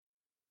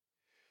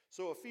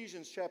So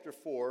Ephesians chapter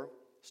 4,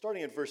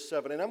 starting at verse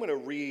 7, and I'm going to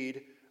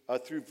read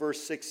through verse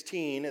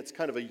 16. It's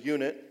kind of a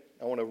unit.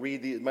 I want to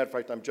read the, as a matter of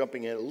fact, I'm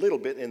jumping in a little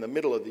bit in the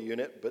middle of the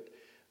unit, but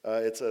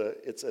it's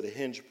at a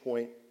hinge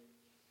point,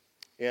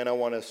 and I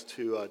want us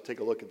to take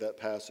a look at that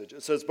passage.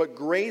 It says, "But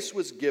grace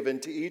was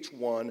given to each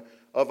one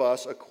of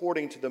us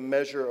according to the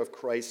measure of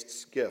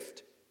Christ's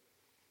gift.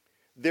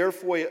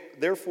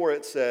 Therefore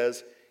it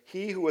says,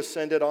 He who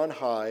ascended on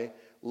high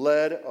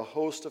led a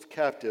host of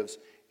captives,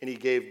 and he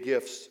gave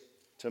gifts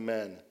to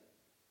men."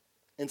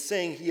 And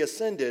saying he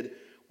ascended,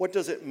 what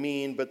does it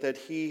mean but that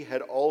he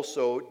had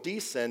also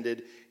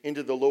descended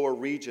into the lower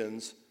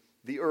regions,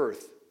 the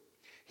earth?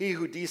 He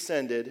who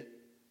descended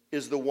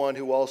is the one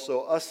who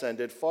also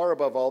ascended far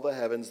above all the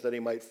heavens that he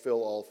might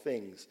fill all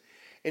things.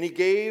 And he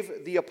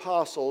gave the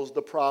apostles,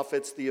 the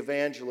prophets, the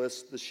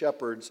evangelists, the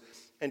shepherds,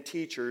 and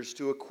teachers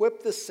to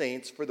equip the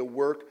saints for the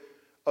work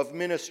of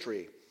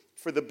ministry,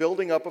 for the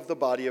building up of the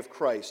body of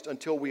Christ,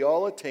 until we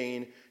all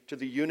attain to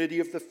the unity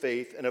of the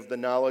faith and of the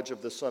knowledge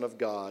of the Son of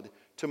God,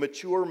 to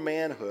mature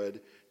manhood,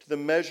 to the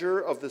measure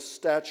of the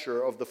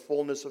stature of the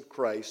fullness of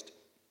Christ,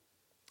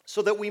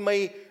 so that we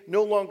may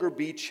no longer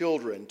be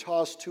children,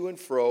 tossed to and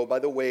fro by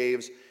the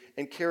waves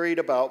and carried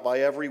about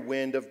by every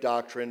wind of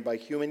doctrine, by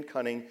human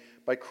cunning,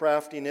 by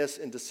craftiness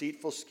and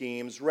deceitful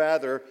schemes.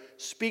 Rather,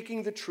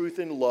 speaking the truth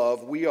in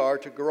love, we are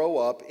to grow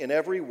up in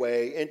every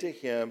way into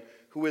Him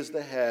who is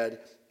the head,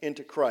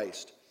 into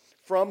Christ,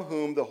 from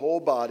whom the whole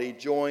body,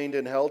 joined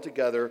and held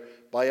together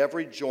by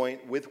every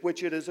joint with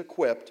which it is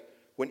equipped,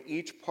 when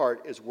each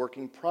part is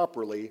working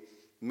properly,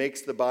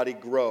 makes the body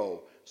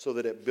grow so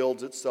that it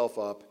builds itself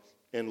up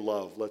in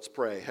love. Let's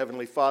pray.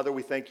 Heavenly Father,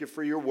 we thank you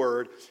for your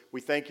word. We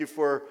thank you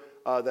for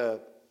the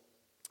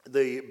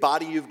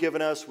body you've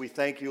given us. We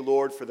thank you,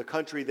 Lord, for the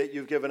country that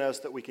you've given us,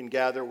 that we can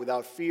gather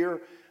without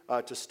fear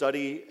to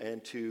study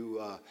and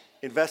to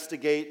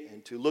investigate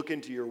and to look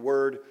into your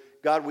word.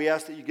 God, we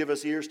ask that you give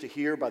us ears to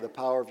hear by the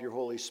power of your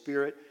Holy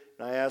Spirit.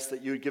 And I ask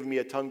that you would give me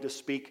a tongue to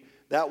speak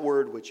that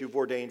word which you've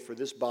ordained for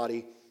this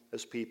body,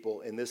 as people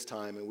in this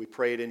time. And we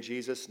pray it in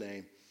Jesus'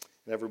 name.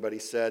 And everybody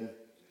said,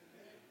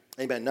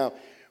 Amen. Now,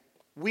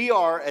 we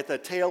are at the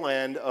tail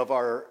end of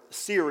our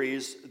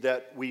series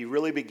that we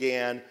really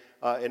began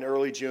in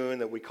early June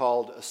that we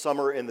called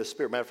Summer in the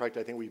Spirit. Matter of fact,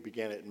 I think we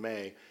began it in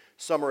May.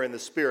 Summer in the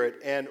Spirit.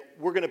 And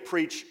we're going to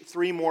preach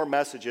 3 more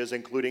messages,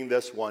 including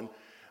this one,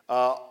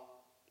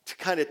 to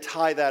kind of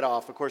tie that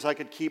off. Of course, I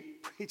could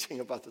keep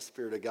preaching about the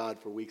Spirit of God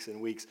for weeks and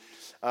weeks,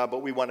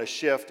 but we want to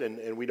shift,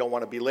 and we don't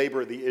want to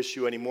belabor the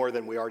issue any more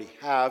than we already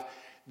have.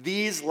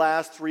 These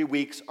last 3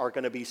 weeks are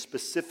going to be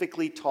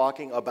specifically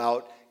talking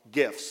about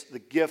gifts, the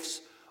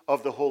gifts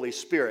of the Holy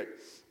Spirit.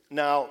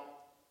 Now,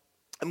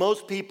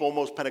 most people,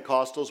 most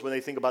Pentecostals, when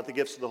they think about the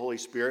gifts of the Holy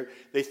Spirit,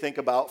 they think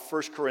about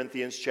 1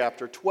 Corinthians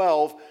chapter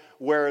 12,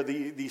 where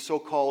the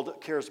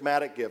so-called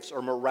charismatic gifts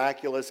or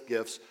miraculous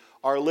gifts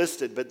are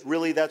listed, but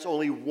really that's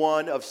only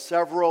one of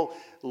several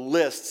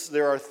lists.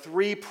 There are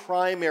 3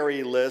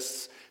 primary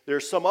lists.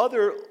 There's some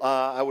other,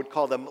 I would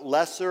call them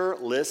lesser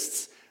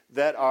lists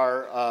that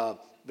are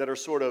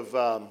sort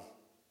of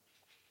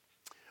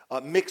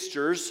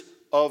mixtures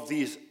of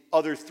these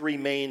other 3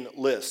 main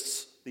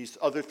lists. These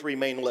other 3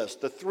 main lists.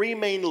 The 3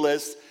 main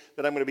lists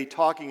that I'm going to be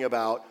talking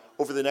about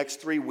over the next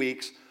 3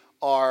 weeks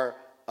are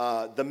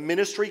the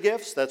ministry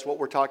gifts. That's what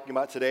we're talking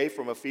about today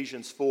from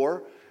Ephesians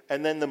 4.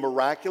 And then the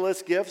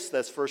miraculous gifts,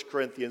 that's 1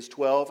 Corinthians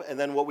 12, and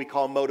then what we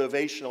call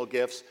motivational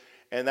gifts,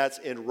 and that's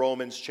in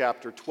Romans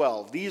chapter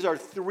 12. These are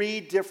 3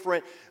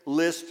 different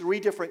lists, 3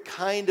 different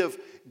kind of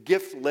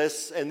gift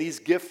lists, and these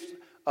gifts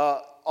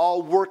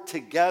all work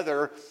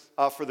together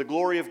for the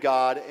glory of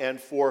God and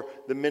for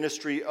the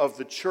ministry of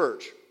the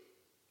church.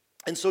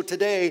 And so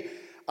today,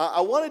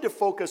 I wanted to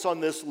focus on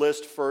this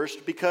list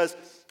first because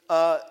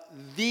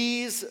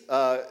these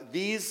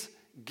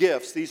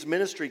gifts, these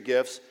ministry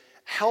gifts,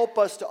 help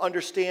us to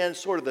understand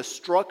sort of the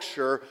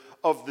structure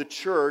of the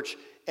church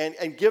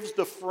and gives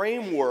the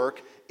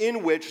framework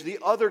in which the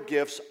other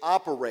gifts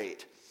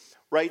operate,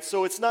 right?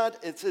 So it's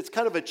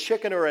kind of a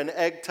chicken or an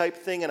egg type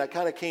thing, and I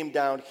kind of came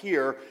down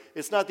here.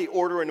 It's not the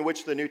order in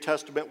which the New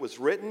Testament was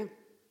written,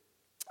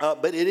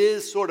 but it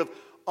is sort of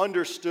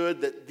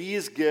understood that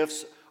these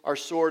gifts are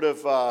sort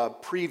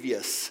of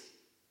previous.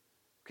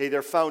 Okay,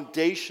 they're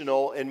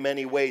foundational in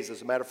many ways.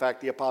 As a matter of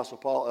fact, the Apostle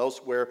Paul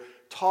elsewhere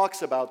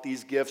talks about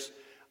these gifts,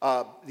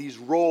 these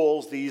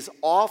roles, these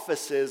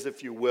offices,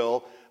 if you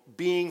will,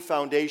 being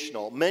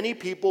foundational. Many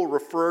people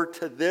refer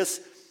to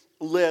this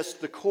list,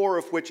 the core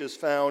of which is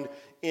found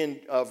in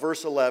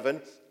verse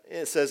 11.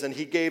 It says, "And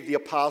he gave the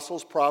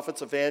apostles,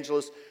 prophets,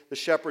 evangelists, the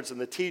shepherds,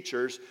 and the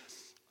teachers."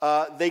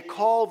 They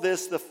call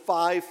this the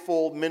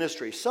fivefold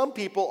ministry. Some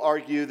people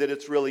argue that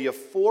it's really a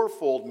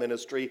fourfold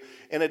ministry,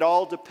 and it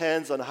all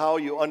depends on how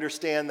you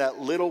understand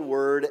that little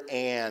word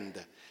 "and"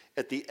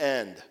 at the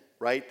end,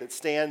 right? That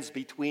stands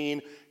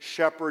between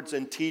shepherds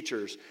and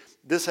teachers.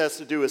 This has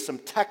to do with some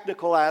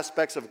technical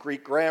aspects of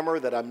Greek grammar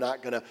that I'm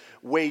not going to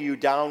weigh you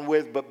down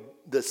with, but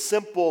the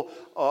simple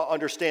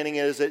understanding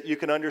is that you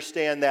can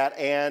understand that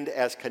 "and"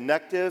 as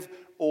connective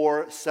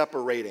or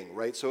separating,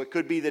 right? So it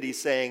could be that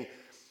he's saying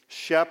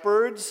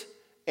shepherds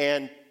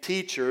and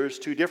teachers,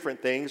 two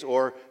different things,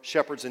 or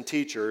shepherds and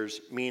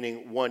teachers,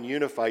 meaning one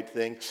unified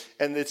thing,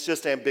 and it's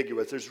just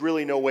ambiguous. There's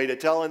really no way to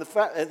tell, and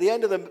at the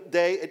end of the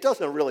day, it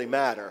doesn't really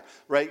matter,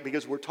 right,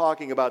 because we're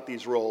talking about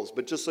these roles.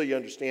 But just so you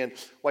understand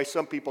why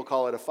some people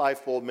call it a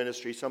fivefold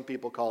ministry, some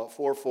people call it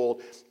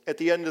fourfold, at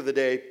the end of the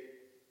day,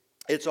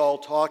 it's all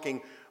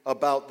talking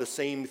about the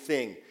same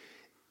thing.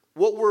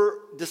 What we're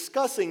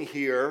discussing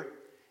here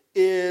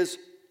is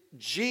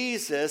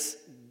Jesus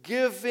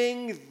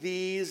giving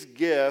these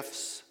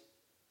gifts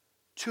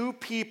to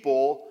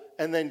people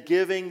and then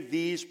giving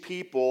these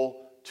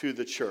people to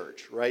the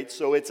church, right?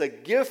 So it's a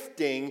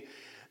gifting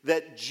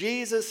that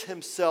Jesus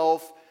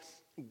himself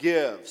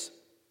gives.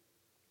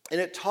 And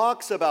it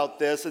talks about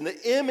this, and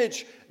the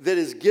image that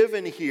is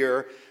given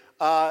here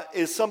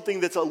is something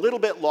that's a little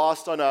bit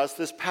lost on us.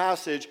 This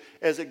passage,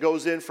 as it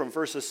goes in from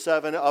verses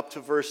 7 up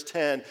to verse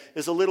 10,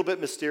 is a little bit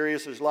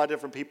mysterious. There's a lot of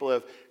different people who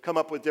have come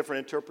up with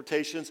different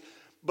interpretations.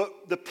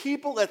 But the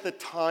people at the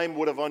time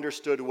would have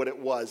understood what it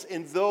was.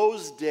 In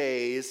those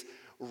days,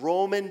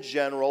 Roman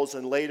generals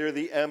and later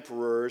the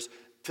emperors,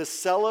 to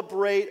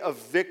celebrate a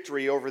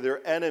victory over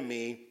their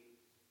enemy,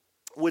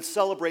 would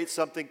celebrate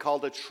something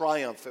called a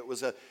triumph. It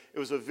was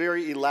a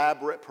very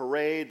elaborate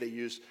parade. They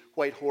used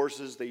white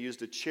horses, they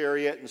used a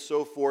chariot and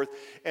so forth.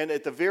 And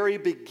at the very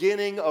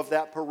beginning of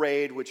that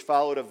parade, which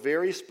followed a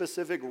very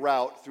specific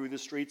route through the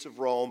streets of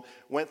Rome,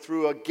 went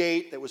through a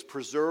gate that was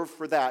preserved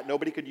for that.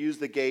 Nobody could use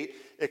the gate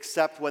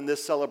except when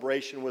this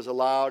celebration was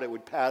allowed. It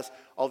would pass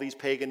all these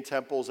pagan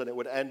temples and it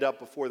would end up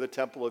before the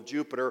temple of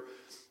Jupiter.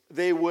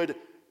 They would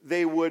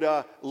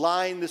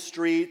line the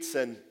streets,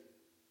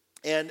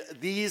 and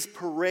these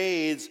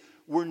parades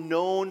were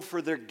known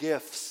for their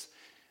gifts.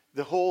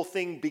 The whole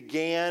thing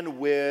began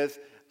with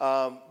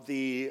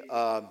the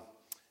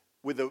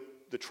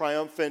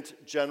triumphant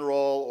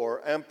general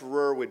or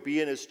emperor would be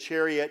in his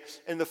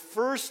chariot, and the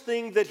first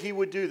thing that he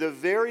would do, the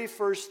very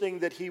first thing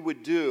that he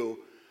would do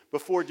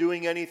before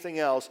doing anything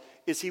else,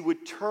 is he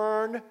would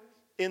turn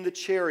in the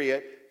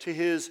chariot to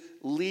his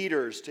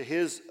leaders, to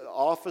his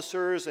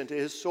officers and to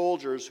his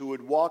soldiers who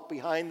would walk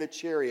behind the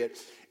chariot,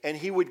 and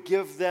he would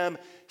give them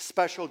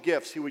special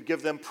gifts. He would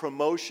give them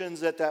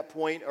promotions at that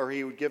point, or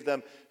he would give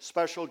them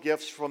special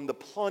gifts from the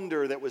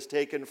plunder that was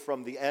taken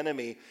from the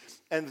enemy.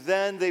 And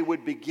then they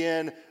would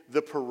begin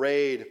the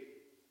parade,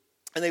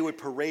 and they would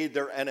parade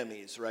their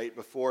enemies right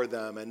before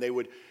them, and they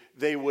would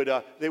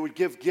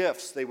give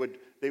gifts. They would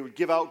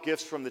give out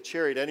gifts from the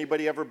chariot.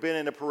 Anybody ever been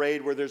in a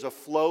parade where there's a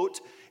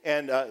float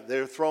and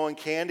they're throwing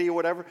candy or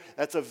whatever?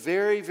 That's a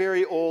very,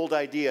 very old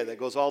idea that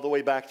goes all the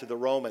way back to the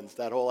Romans,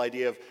 that whole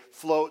idea of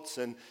floats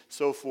and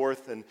so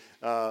forth, and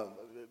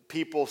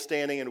people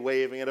standing and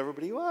waving at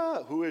everybody.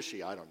 Who is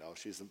she? I don't know.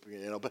 She's,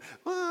 but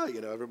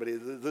everybody,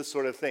 this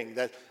sort of thing.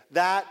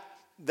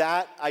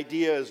 That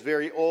idea is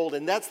very old,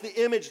 and that's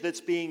the image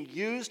that's being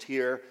used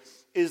here,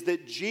 is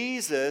that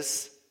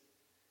Jesus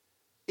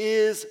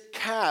is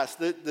cast.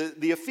 The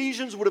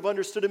Ephesians would have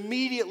understood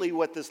immediately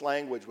what this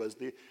language was.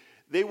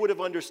 They would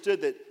have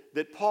understood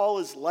that Paul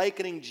is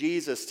likening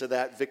Jesus to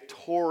that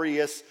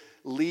victorious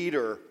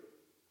leader.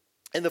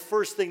 And the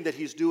first thing that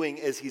he's doing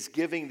is he's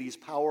giving these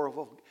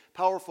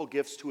powerful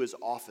gifts to his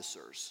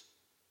officers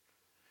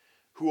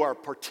who are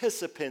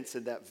participants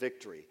in that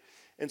victory.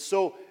 And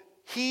so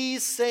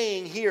he's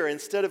saying here,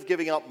 instead of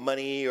giving out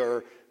money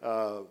or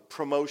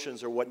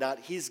promotions or whatnot,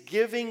 he's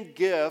giving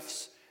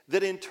gifts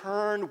that in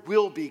turn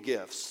will be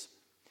gifts.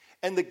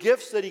 And the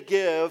gifts that he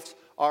gives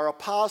are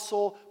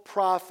apostle,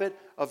 prophet,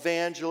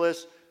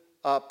 evangelist,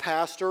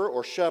 pastor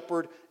or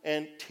shepherd,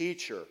 and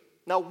teacher.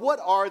 Now, what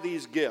are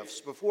these gifts?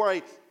 Before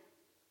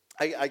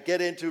I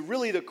get into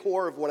really the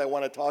core of what I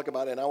want to talk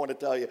about, and I want to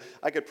tell you,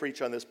 I could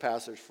preach on this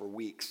passage for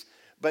weeks.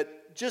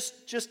 But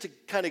just to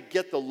kind of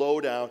get the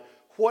lowdown,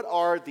 what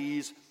are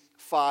these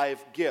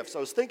 5 gifts? I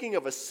was thinking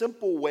of a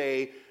simple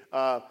way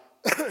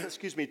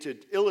to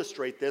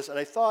illustrate this, and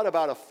I thought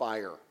about a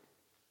fire.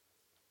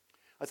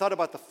 I thought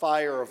about the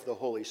fire of the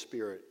Holy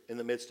Spirit in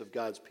the midst of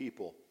God's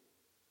people.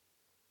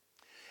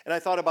 And I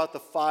thought about the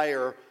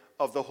fire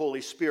of the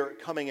Holy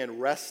Spirit coming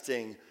and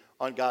resting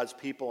on God's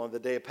people on the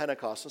day of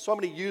Pentecost. And so I'm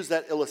going to use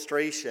that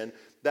illustration,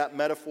 that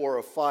metaphor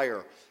of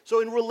fire.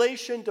 So in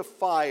relation to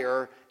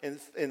fire,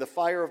 in the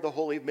fire of the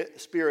Holy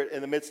Spirit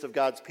in the midst of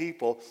God's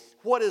people,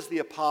 what is the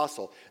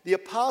apostle? The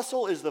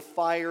apostle is the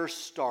fire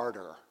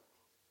starter.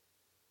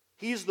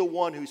 He's the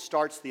one who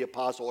starts the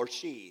apostle, or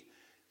she.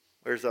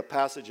 There's a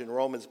passage in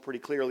Romans that pretty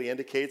clearly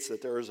indicates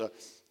that there's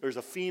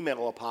a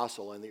female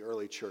apostle in the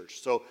early church.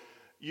 So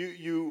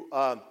you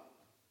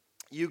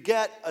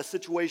get a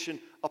situation.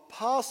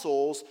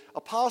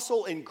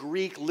 Apostle in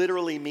Greek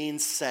literally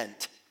means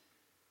sent.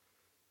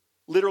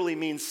 Literally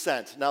means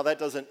sent. Now that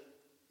doesn't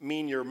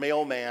mean your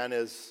mailman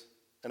is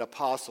an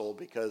apostle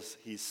because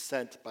he's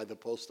sent by the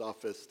post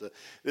office.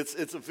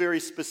 It's a very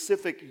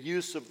specific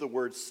use of the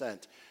word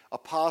sent.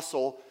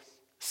 Apostle,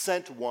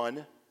 sent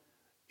one,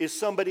 is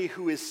somebody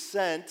who is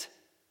sent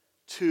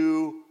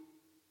to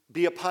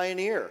be a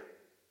pioneer,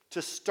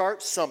 to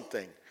start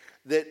something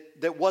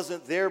that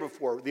wasn't there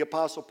before. The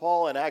Apostle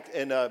Paul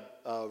in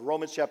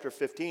Romans chapter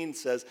 15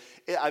 says,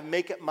 I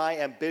make it my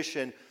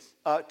ambition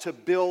to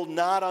build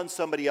not on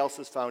somebody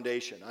else's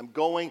foundation. I'm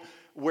going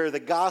where the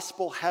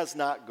gospel has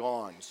not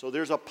gone. So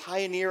there's a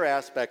pioneer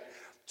aspect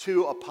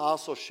to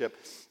apostleship.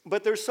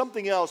 But there's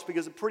something else,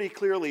 because it pretty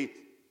clearly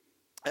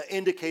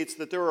indicates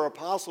that there are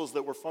apostles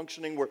that were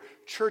functioning where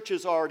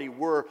churches already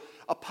were.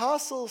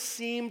 Apostles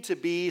seem to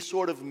be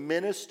sort of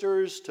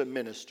ministers to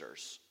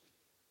ministers.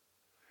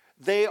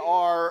 They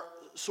are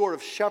sort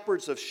of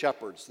shepherds of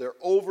shepherds. They're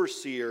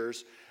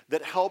overseers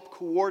that help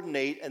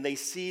coordinate, and they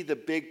see the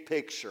big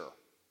picture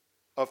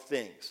of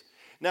things.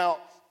 Now,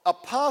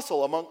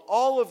 apostle, among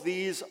all of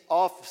these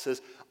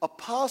offices,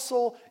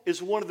 apostle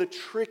is one of the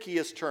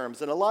trickiest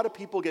terms, and a lot of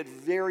people get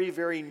very,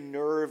 very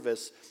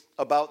nervous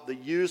about the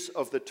use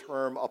of the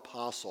term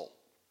apostle.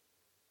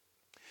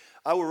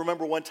 I will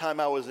remember one time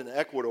I was in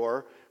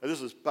Ecuador, and this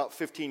was about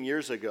 15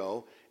 years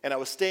ago, and I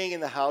was staying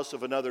in the house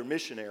of another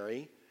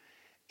missionary.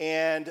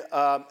 And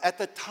at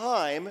the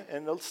time,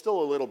 and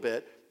still a little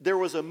bit, there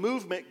was a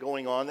movement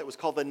going on that was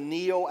called the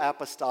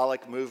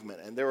Neo-Apostolic Movement.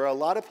 And there were a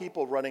lot of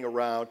people running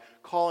around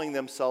calling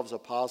themselves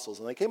apostles.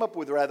 And they came up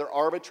with rather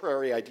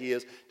arbitrary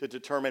ideas to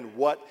determine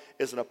what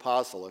is an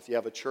apostle. If you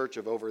have a church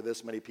of over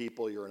this many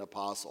people, you're an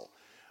apostle.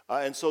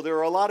 And so there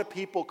were a lot of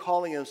people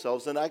calling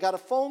themselves. And I got a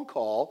phone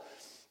call,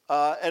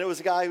 and it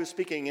was a guy who was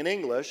speaking in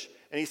English.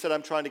 And he said,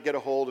 I'm trying to get a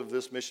hold of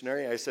this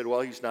missionary. And I said,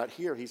 well, he's not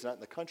here. He's not in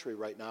the country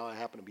right now. I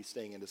happen to be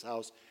staying in his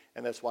house,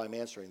 and that's why I'm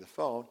answering the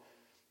phone.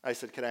 I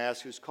said, can I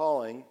ask who's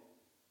calling?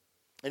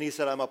 And he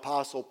said, I'm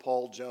Apostle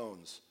Paul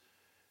Jones.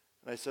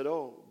 And I said,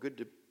 oh, good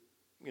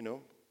to,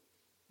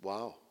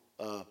 wow.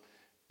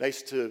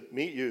 Nice to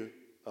meet you,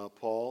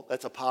 Paul.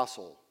 That's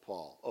Apostle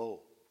Paul. Oh,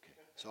 okay,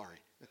 sorry.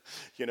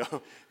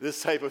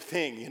 This type of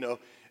thing,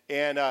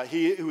 And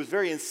he was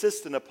very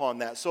insistent upon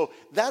that. So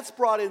that's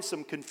brought in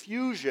some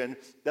confusion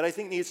that I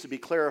think needs to be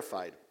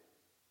clarified.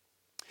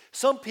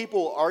 Some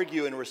people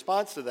argue in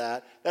response to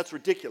that, that's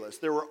ridiculous.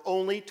 There were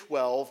only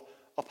 12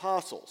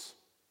 apostles.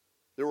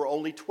 There were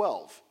only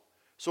 12.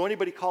 So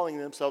anybody calling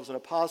themselves an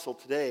apostle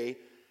today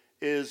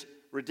is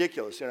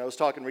ridiculous. I was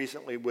talking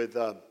recently with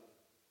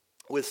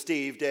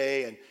Steve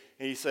Day, and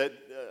he said,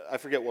 I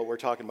forget what we're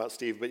talking about,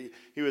 Steve, but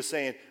he was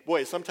saying,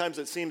 boy, sometimes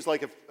it seems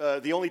like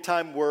if the only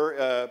time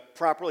we're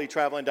properly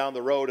traveling down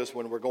the road is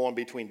when we're going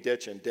between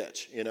ditch and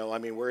ditch.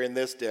 We're in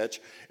this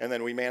ditch, and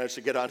then we manage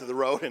to get onto the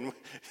road, and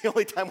the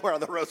only time we're on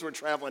the road is we're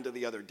traveling to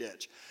the other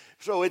ditch.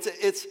 So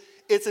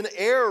it's an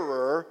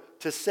error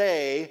to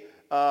say,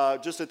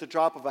 just at the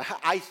drop of a hat,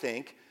 I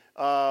think,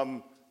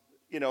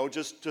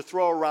 just to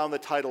throw around the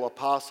title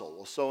apostle.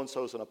 Well,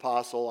 so-and-so's an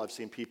apostle. I've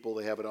seen people,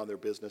 they have it on their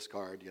business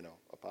card,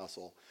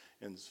 apostle,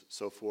 and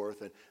so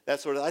forth. And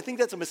that sort of, I think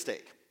that's a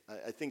mistake.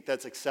 I think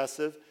that's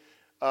excessive.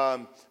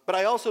 But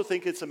I also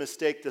think it's a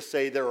mistake to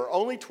say there are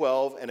only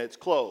 12 and it's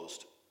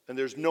closed, and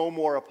there's no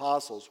more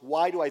apostles.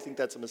 Why do I think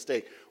that's a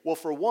mistake? Well,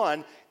 for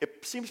one,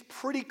 it seems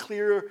pretty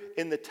clear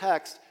in the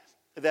text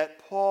that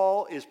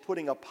Paul is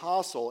putting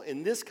apostle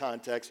in this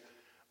context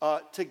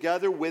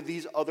together with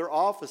these other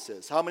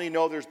offices. How many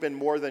know there's been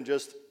more than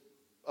just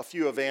a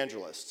few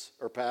evangelists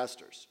or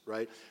pastors,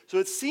 right? So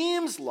it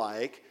seems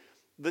like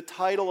the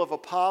title of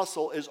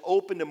apostle is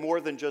open to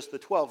more than just the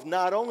 12.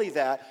 Not only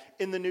that,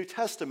 in the New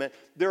Testament,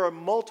 there are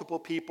multiple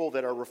people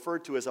that are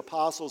referred to as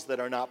apostles that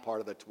are not part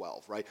of the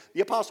 12, right?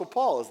 The Apostle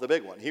Paul is the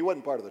big one. He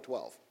wasn't part of the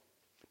 12.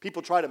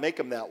 People try to make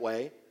him that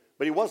way,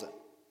 but he wasn't.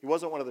 He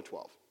wasn't one of the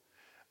 12.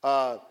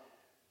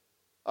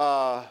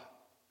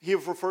 He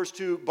refers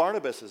to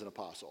Barnabas as an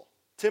apostle.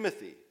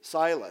 Timothy,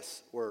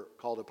 Silas were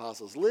called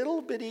apostles.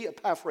 Little bitty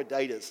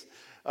Epaphroditus,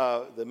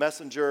 the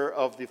messenger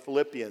of the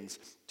Philippians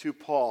to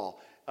Paul.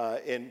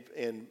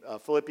 In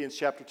Philippians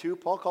chapter 2,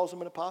 Paul calls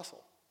him an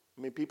apostle.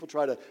 People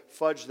try to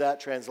fudge that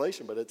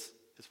translation, but it's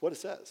what it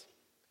says.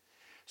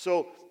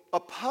 So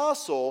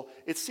apostle,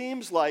 it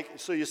seems like,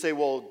 so you say,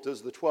 well,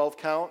 does the 12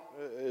 count?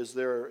 Is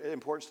there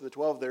importance to the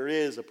 12? There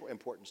is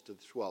importance to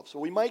the 12. So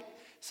we might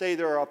say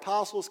there are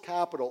apostles,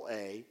 capital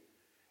A,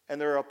 and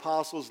there are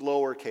apostles,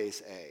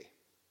 lowercase a.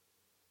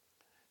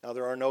 Now,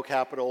 there are no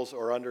capitals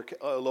or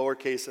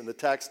lowercase in the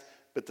text,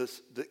 but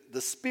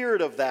the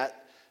spirit of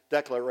that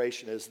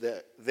declaration is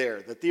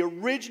there, that the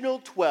original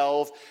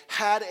 12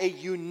 had a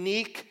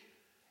unique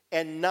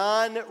and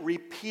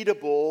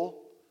non-repeatable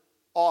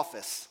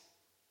office.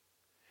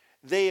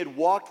 They had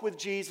walked with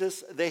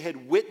Jesus, they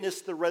had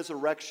witnessed the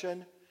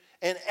resurrection,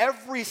 and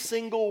every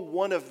single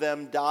one of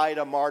them died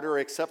a martyr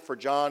except for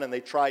John, and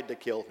they tried to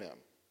kill him.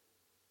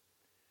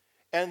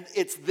 And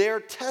it's their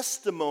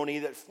testimony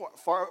that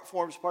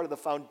forms part of the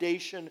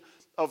foundation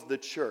of the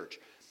church.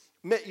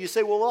 You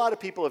say, well, a lot of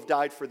people have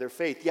died for their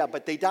faith. Yeah,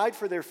 but they died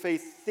for their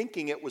faith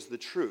thinking it was the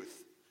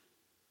truth.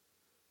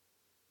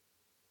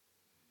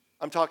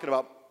 I'm talking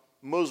about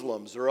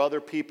Muslims or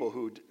other people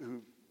who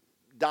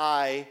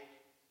die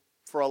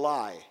for a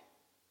lie.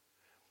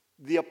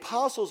 The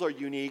apostles are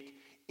unique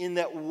in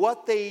that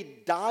what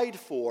they died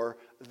for,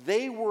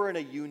 they were in a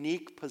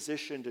unique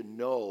position to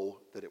know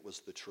that it was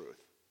the truth.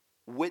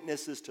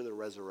 witnesses to the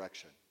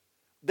resurrection.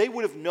 They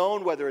would have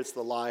known whether it's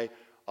a lie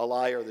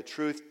or the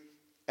truth,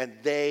 and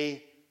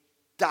they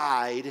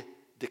died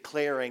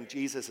declaring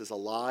Jesus is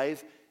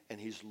alive and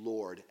he's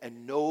Lord.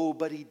 And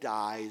nobody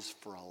dies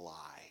for a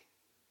lie.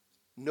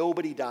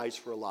 Nobody dies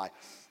for a lie.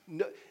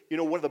 No,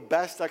 one of the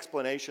best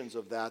explanations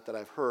of that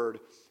I've heard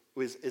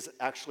was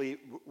actually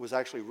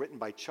written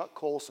by Chuck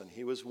Colson.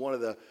 He was one of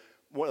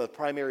the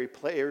primary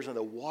players in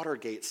the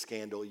Watergate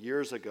scandal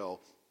years ago.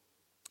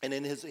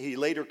 And he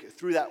later,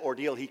 through that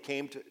ordeal, he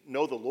came to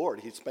know the Lord.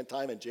 He spent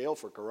time in jail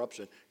for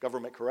corruption,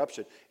 government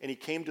corruption. And he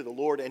came to the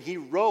Lord, and he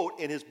wrote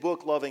in his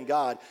book, Loving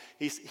God,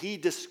 he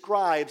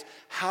describes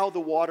how the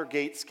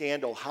Watergate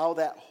scandal, how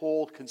that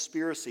whole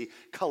conspiracy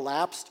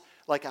collapsed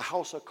like a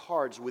house of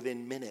cards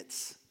within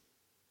minutes.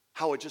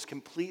 How it just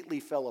completely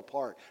fell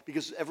apart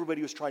because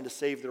everybody was trying to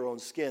save their own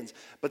skins.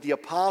 But the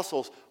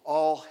apostles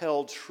all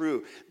held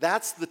true.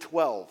 That's the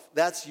 12.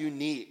 That's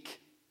unique.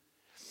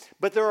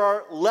 But there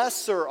are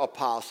lesser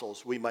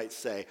apostles, we might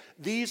say.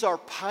 These are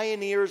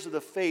pioneers of the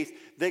faith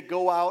that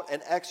go out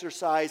and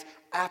exercise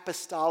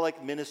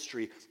apostolic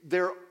ministry.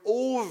 They're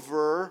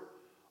over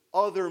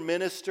other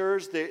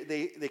ministers.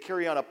 They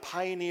carry on a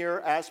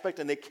pioneer aspect,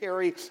 and they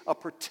carry a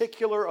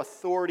particular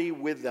authority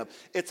with them.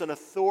 It's an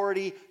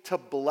authority to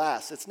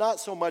bless. It's not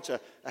so much a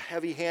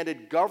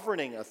heavy-handed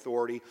governing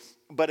authority,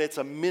 but it's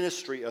a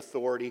ministry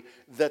authority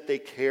that they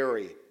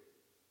carry.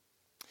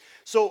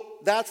 So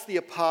that's the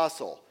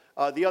apostle.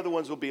 The other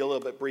ones will be a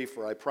little bit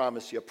briefer, I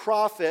promise you.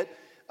 Prophet,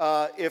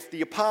 if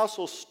the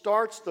apostle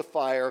starts the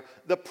fire,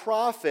 the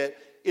prophet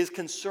is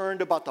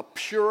concerned about the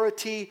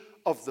purity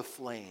of the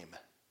flame.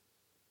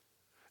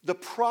 The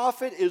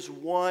prophet is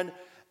one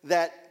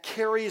that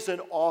carries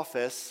an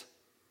office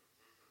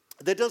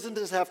that doesn't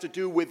just have to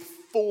do with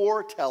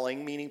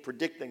foretelling, meaning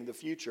predicting the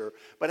future,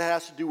 but it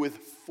has to do with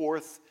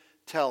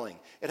forthtelling.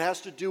 It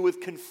has to do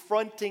with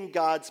confronting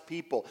God's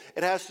people.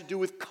 It has to do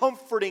with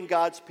comforting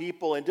God's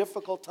people in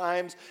difficult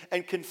times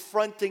and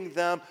confronting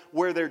them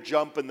where they're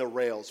jumping the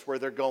rails, where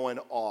they're going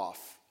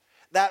off.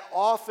 That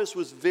office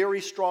was very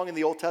strong in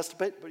the Old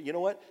Testament, but you know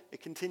what?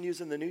 It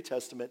continues in the New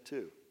Testament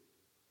too.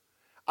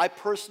 I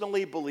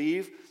personally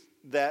believe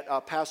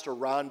that Pastor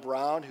Ron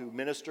Brown, who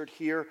ministered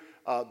here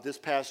this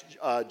past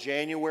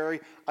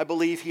January, I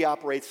believe he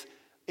operates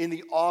in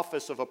the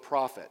office of a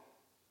prophet.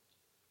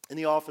 In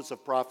the office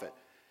of prophet.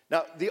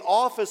 Now, the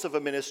office of a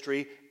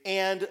ministry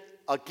and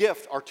a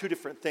gift are two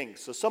different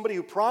things. So somebody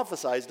who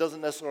prophesies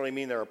doesn't necessarily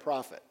mean they're a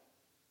prophet.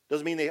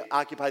 Doesn't mean they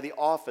occupy the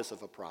office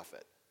of a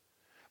prophet.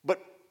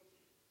 But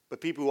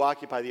people who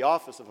occupy the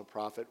office of a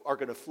prophet are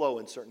going to flow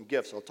in certain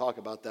gifts. I'll talk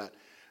about that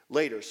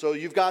later. So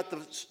you've got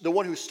the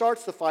one who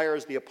starts the fire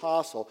is the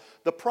apostle.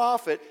 The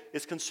prophet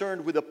is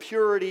concerned with the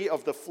purity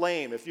of the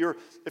flame. If you're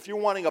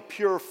wanting a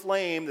pure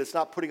flame that's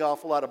not putting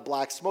off a lot of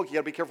black smoke, you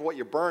got to be careful what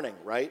you're burning,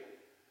 right?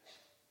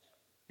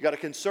 You got to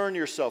concern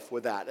yourself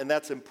with that, and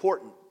that's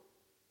important.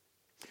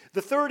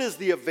 The third is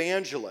the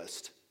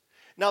evangelist.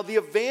 Now, the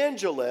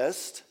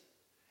evangelist,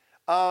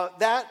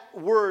 that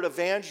word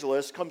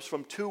evangelist comes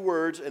from two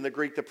words in the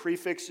Greek. The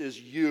prefix is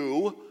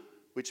eu,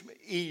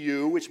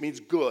 which means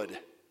good.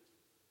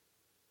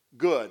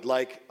 Good,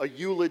 like a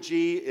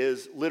eulogy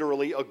is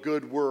literally a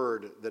good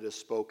word that is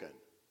spoken,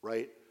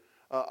 right?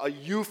 A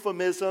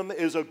euphemism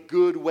is a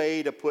good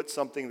way to put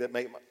something that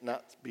may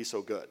not be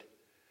so good.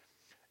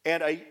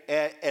 And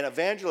an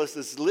evangelist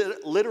is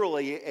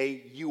literally a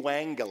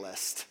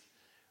euangelist,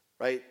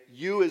 right?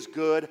 Eu is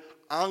good.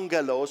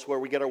 Angelos, where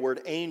we get our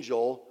word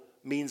angel,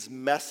 means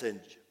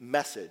message.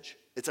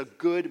 It's a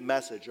good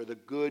message or the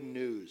good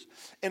news.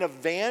 An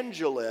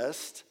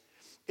evangelist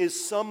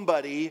is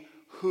somebody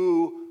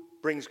who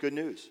brings good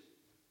news.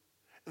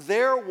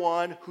 They're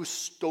one who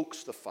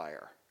stokes the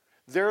fire.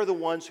 They're the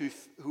ones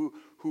who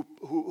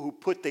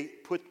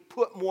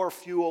put more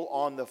fuel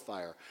on the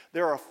fire.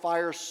 They're a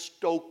fire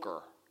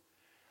stoker.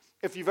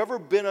 If you've ever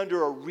been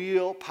under a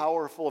real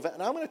powerful event,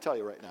 and I'm going to tell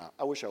you right now,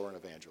 I wish I were an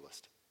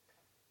evangelist.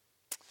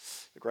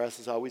 The grass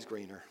is always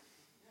greener.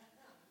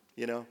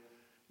 You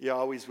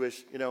always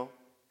wish,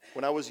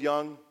 when I was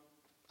young,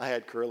 I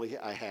had curly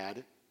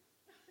hair.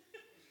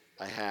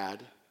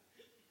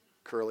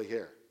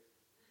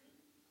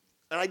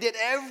 And I did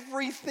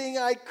everything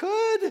I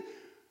could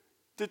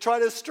to try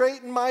to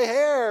straighten my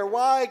hair.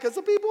 Why? Because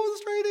the people with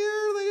straight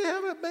hair, they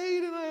have it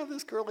made, and I have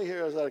this curly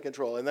hair that's out of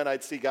control. And then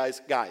I'd see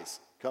guys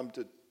come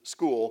to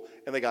school,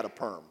 and they got a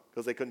perm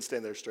because they couldn't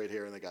stand their straight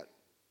hair, and they got,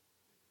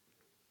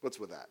 what's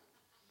with that?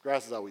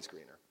 Grass is always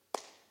greener.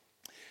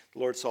 The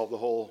Lord solved the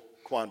whole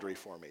quandary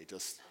for me.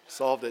 Just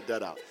solved it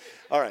dead out.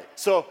 All right,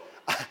 so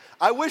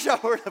I wish I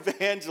were an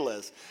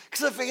evangelist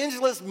because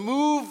evangelists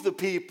move the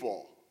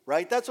people.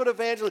 Right? That's what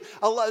evangelists,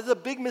 it's a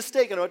big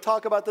mistake, and I'll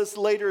talk about this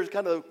later as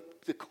kind of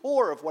the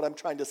core of what I'm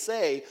trying to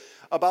say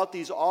about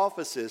these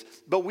offices.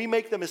 But we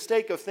make the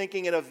mistake of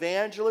thinking an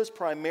evangelist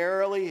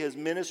primarily, his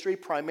ministry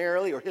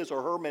primarily, or his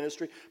or her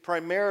ministry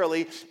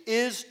primarily,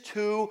 is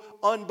to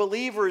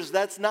unbelievers.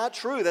 That's not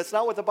true. That's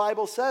not what the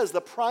Bible says.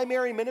 The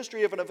primary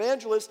ministry of an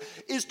evangelist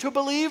is to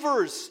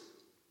believers,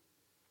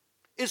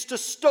 is to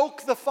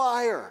stoke the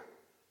fire.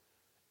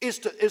 is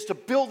to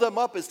build them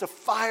up, is to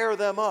fire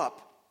them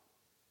up.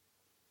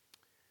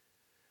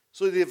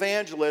 So the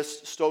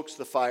evangelist stokes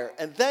the fire.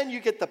 And then you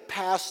get the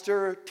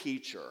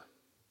pastor-teacher.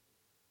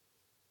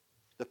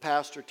 The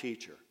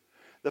pastor-teacher.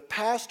 The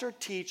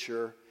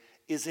pastor-teacher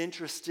is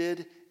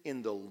interested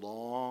in the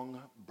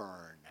long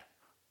burn.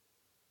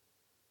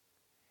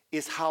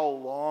 Is how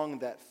long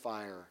that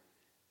fire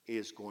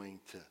is going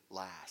to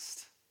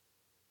last.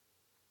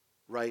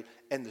 Right?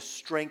 And the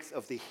strength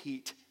of the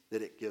heat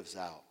that it gives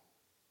out.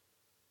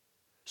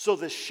 So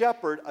a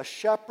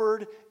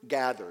shepherd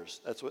gathers.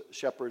 That's what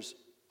shepherds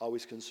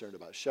always concerned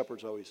about.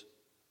 Shepherds always,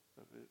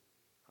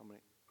 how many?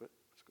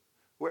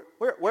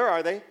 Where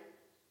are they?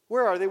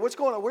 Where are they? What's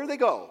going on? Where do they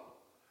go?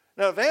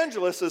 Now,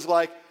 evangelist is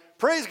like,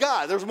 praise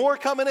God, there's more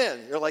coming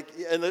in. You're like,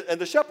 and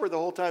the shepherd the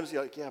whole time is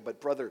like, yeah, but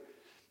brother,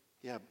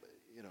 yeah,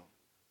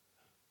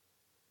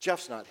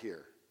 Jeff's not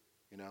here,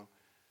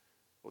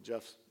 Well,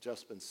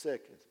 Jeff's been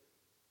sick,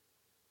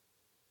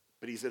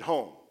 but he's at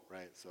home,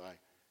 right? So I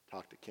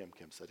talked to Kim.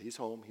 Kim said, he's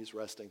home, he's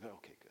resting.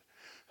 Okay, good.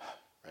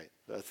 Right,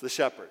 that's the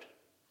shepherd.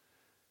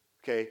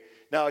 Okay,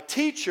 now a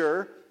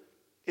teacher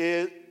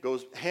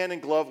goes hand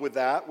in glove with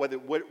that,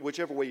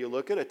 whichever way you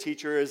look at it. A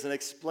teacher is an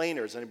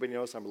explainer. Does anybody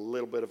notice I'm a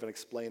little bit of an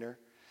explainer?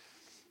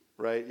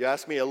 Right? You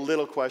ask me a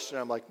little question,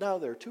 I'm like, no,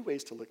 there are two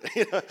ways to look at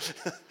it.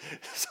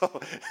 So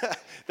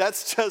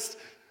that's just,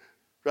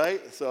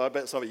 right? So I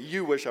bet some of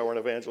you wish I were an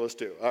evangelist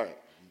too. All right,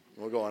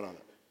 we'll go on it.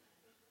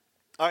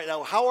 All right,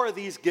 now how are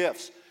these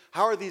gifts?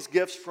 How are these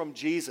gifts from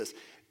Jesus?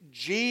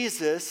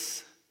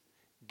 Jesus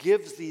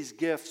gives these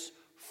gifts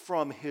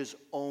from his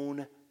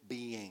own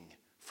being,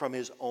 from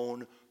his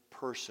own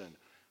person.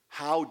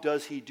 How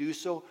does he do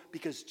so?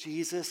 Because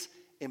Jesus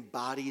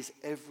embodies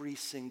every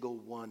single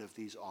one of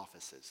these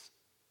offices.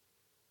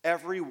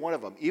 Every one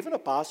of them. Even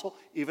apostle.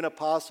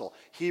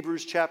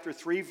 Hebrews chapter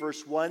 3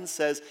 verse 1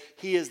 says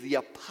he is the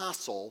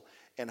apostle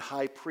and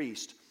high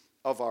priest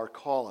of our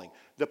calling.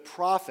 The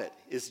prophet.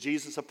 Is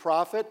Jesus a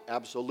prophet?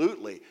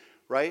 Absolutely.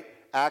 Right?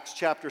 Acts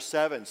chapter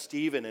 7,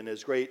 Stephen in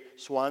his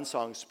great swan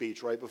song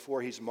speech right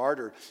before he's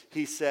martyred,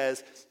 he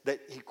says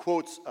that he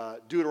quotes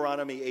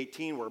Deuteronomy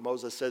 18 where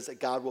Moses says that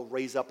God will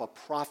raise up a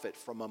prophet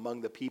from among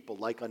the people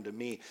like unto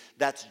me.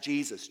 That's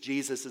Jesus.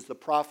 Jesus is the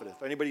prophet.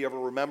 If anybody ever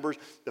remembers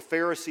the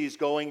Pharisees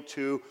going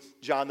to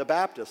John the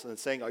Baptist and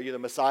saying, are you the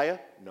Messiah?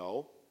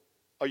 No.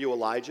 Are you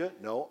Elijah?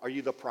 No. Are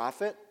you the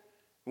prophet?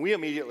 And we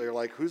immediately are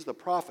like, who's the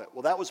prophet?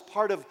 Well, that was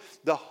part of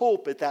the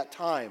hope at that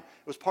time.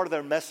 It was part of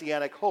their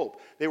messianic hope.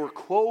 They were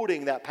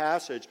quoting that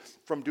passage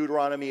from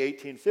Deuteronomy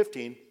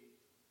 18:15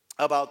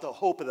 about the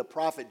hope of the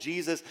prophet.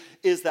 Jesus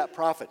is that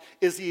prophet.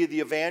 Is he the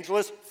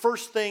evangelist?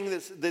 First thing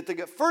that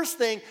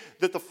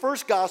the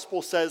first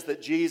gospel says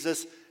that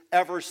Jesus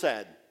ever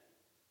said.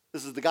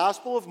 This is the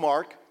Gospel of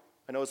Mark.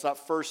 I know it's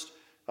not first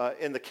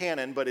in the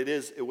canon, but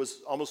it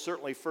was almost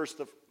certainly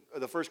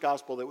the first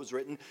gospel that was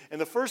written.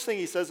 And the first thing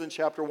he says in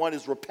chapter 1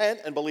 is repent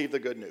and believe the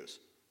good news.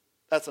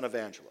 That's an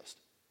evangelist.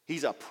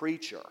 He's a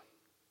preacher.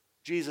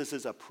 Jesus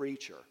is a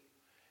preacher.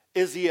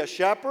 Is he a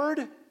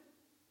shepherd?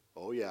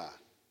 Oh yeah.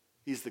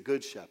 He's the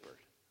good shepherd.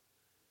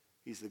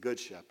 He's the good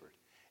shepherd.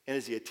 And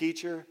is he a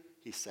teacher?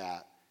 He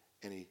sat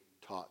and he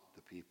taught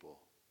the people.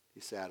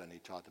 He sat and he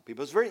taught the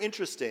people. It's very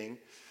interesting.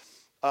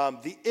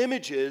 The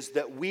images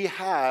that we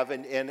have,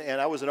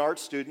 and I was an art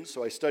student,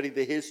 so I studied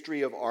the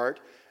history of art,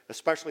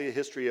 especially the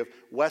history of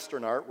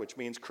Western art, which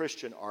means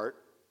Christian art.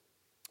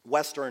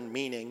 Western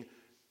meaning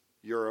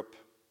Europe,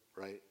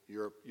 right?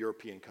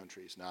 European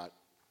countries, not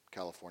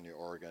California,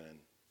 Oregon,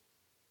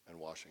 and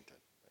Washington.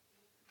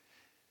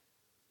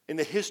 In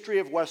the history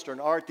of Western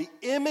art, the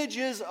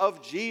images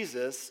of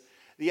Jesus,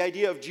 the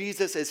idea of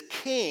Jesus as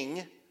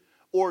king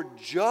or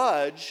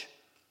judge,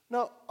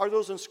 now, are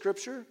those in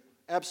Scripture?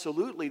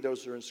 Absolutely,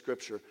 those are in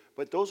Scripture.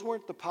 But those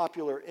weren't the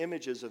popular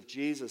images of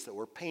Jesus that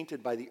were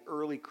painted by the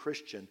early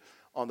Christian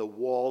on the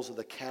walls of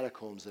the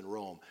catacombs in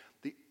Rome.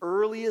 The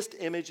earliest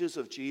images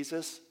of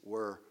Jesus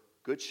were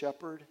Good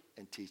Shepherd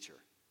and Teacher.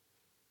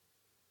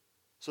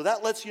 So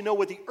that lets you know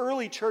what the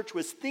early church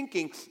was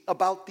thinking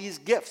about these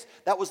gifts.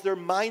 That was their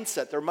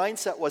mindset. Their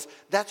mindset was,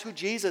 that's who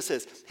Jesus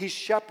is. He's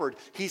shepherd,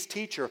 he's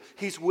teacher,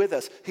 he's with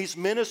us, he's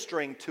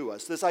ministering to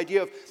us. This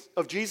idea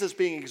of Jesus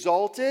being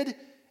exalted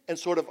and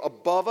sort of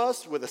above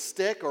us with a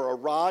stick or a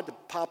rod to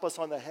pop us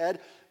on the head,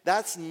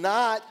 that's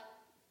not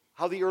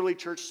how the early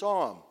church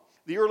saw him.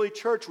 The early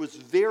church was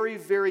very,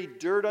 very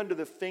dirt under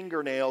the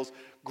fingernails,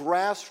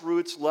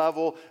 grassroots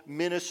level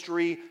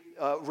ministry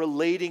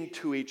relating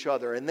to each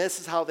other. And this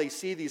is how they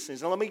see these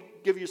things. Now let me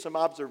give you some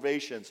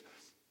observations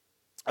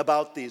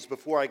about these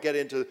before I get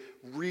into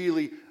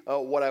really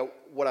what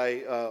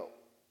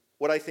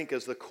I think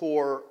is the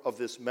core of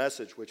this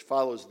message, which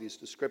follows these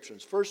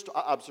descriptions. First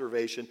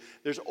observation,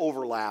 there's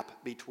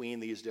overlap between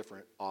these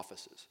different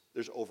offices.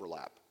 There's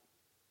overlap.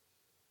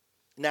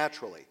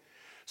 Naturally.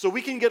 So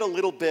we can get a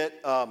little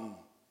bit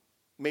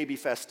maybe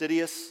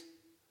fastidious,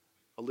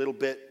 a little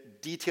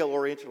bit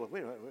detail-oriented. Like,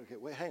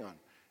 wait, hang on.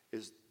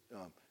 Is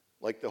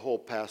like the whole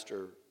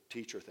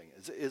pastor-teacher thing.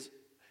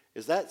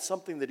 Is that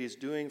something that he's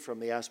doing from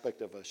the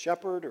aspect of a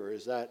shepherd, or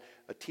is that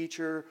a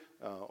teacher,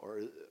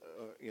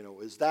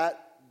 is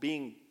that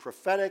being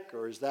prophetic,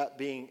 or is that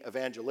being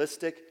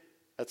evangelistic?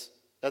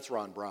 That's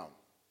Ron Brown,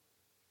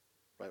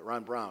 right?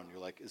 Ron Brown.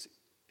 You're like,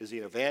 is he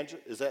an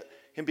evangelist? Is that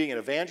him being an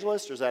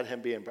evangelist, or is that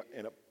him being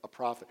a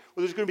prophet?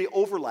 Well, there's going to be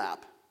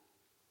overlap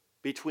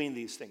between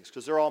these things,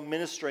 because they're all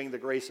ministering the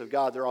grace of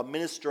God. They're all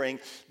ministering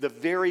the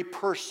very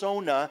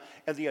persona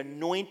and the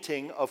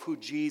anointing of who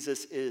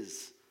Jesus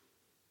is.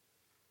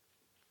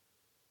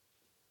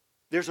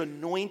 There's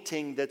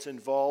anointing that's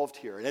involved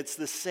here, and it's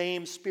the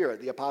same Spirit.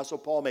 The Apostle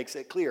Paul makes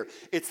it clear.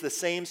 It's the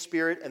same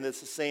Spirit, and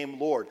it's the same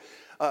Lord.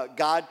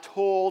 God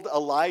told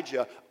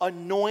Elijah,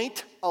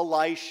 anoint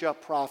Elisha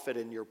prophet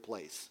in your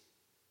place.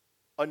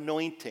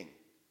 Anointing.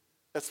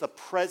 That's the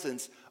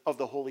presence of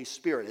the Holy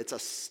Spirit. It's a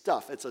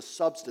stuff. It's a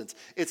substance.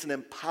 It's an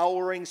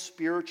empowering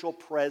spiritual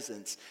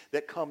presence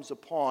that comes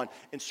upon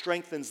and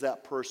strengthens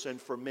that person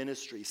for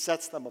ministry,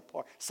 sets them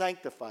apart,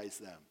 sanctifies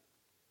them.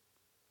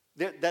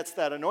 That's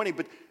that anointing.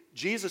 But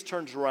Jesus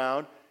turns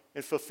around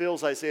and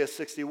fulfills Isaiah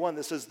 61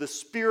 that says, the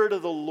Spirit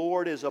of the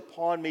Lord is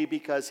upon me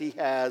because he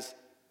has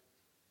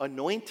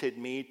anointed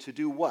me to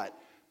do what?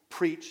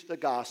 Preach the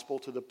gospel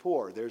to the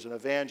poor. There's an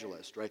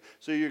evangelist, right?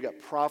 So you've got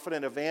prophet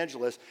and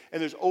evangelist,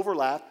 and there's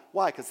overlap.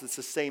 Why? Because it's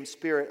the same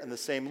Spirit and the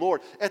same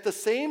Lord. At the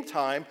same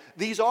time,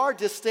 these are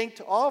distinct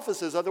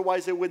offices,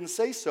 otherwise they wouldn't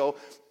say so.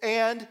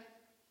 And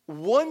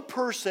one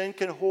person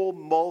can hold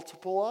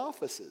multiple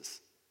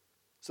offices.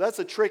 So that's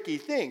a tricky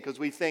thing, because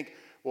we think,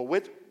 well,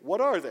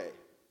 what are they?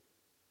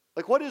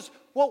 Like, what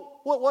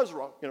was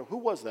wrong? Who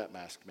was that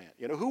masked man?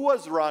 Who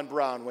was Ron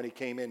Brown when he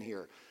came in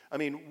here? I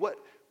mean,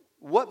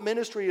 what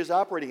ministry is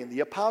operating in?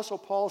 The Apostle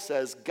Paul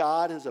says,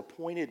 God has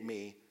appointed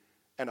me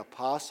an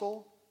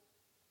apostle,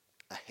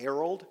 a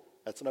herald,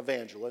 that's an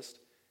evangelist,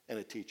 and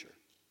a teacher.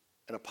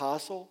 An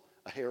apostle,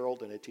 a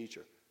herald, and a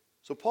teacher.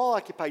 So Paul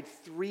occupied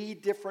 3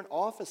 different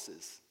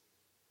offices.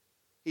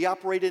 He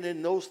operated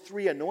in those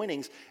 3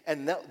 anointings,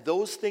 and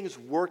those things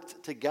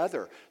worked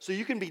together. So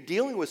you can be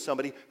dealing with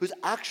somebody who's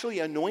actually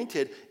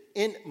anointed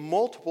in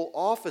multiple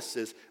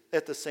offices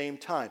at the same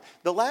time.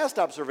 The last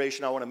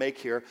observation I want to make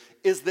here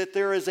is that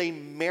there is a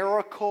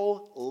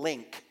miracle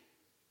link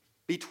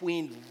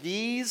between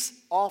these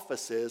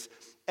offices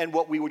and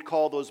what we would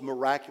call those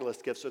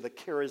miraculous gifts, or the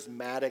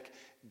charismatic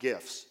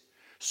gifts.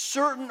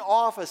 Certain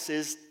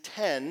offices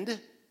tend,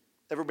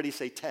 everybody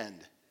say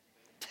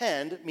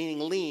tend,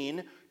 meaning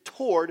lean,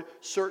 toward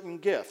certain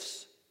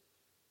gifts.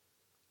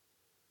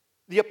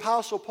 The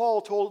Apostle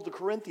Paul told the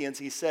Corinthians,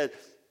 he said,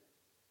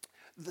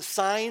 the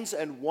signs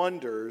and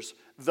wonders,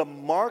 the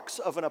marks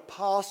of an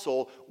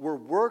apostle, were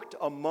worked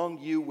among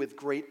you with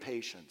great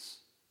patience.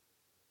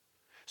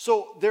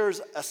 So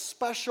there's a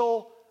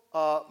special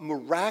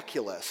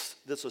miraculous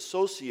that's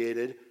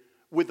associated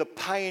with the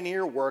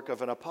pioneer work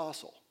of an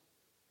apostle.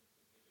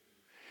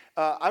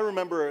 I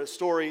remember a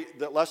story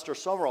that Lester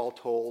Sumrall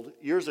told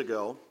years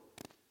ago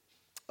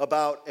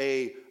about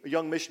a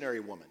young missionary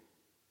woman.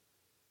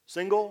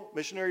 Single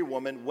missionary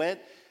woman went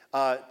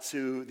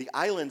to the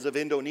islands of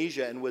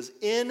Indonesia and was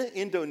in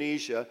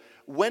Indonesia,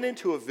 went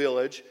into a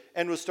village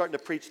and was starting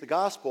to preach the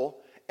gospel.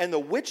 And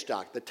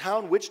the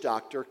town witch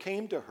doctor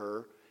came to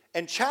her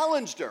and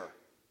challenged her.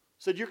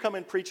 Said, you're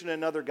coming preaching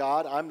another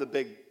God. I'm the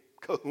big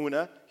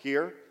kahuna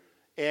here.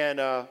 And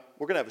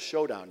we're going to have a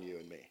showdown, you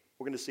and me.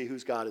 We're going to see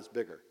whose God is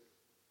bigger.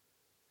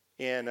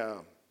 And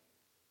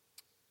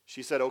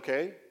she said,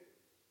 okay.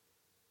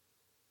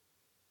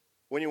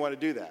 When do you want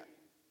to do that?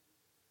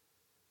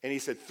 And he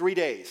said, 3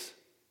 days.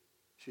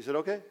 She said,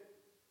 okay,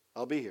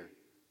 I'll be here.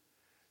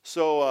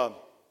 So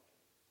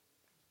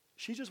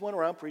she just went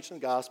around preaching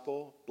the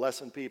gospel,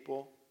 blessing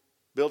people,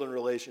 building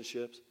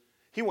relationships.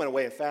 He went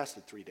away and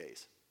fasted 3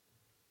 days.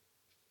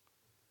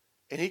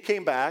 And he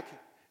came back,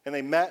 and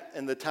they met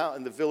in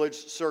the village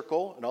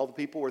circle, and all the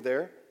people were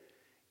there.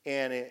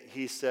 And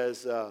he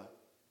says,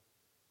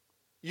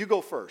 you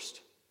go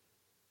first.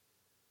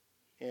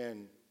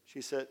 And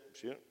she said,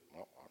 I don't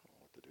know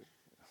what to do.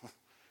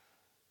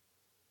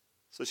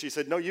 So she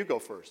said, no, you go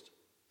first.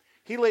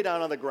 He lay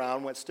down on the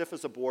ground, went stiff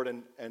as a board,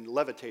 and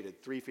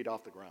levitated 3 feet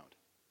off the ground.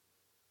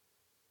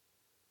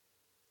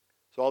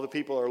 So all the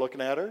people are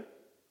looking at her.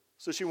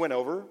 So she went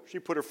over, she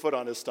put her foot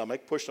on his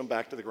stomach, pushed him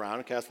back to the ground,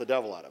 and cast the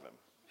devil out of him.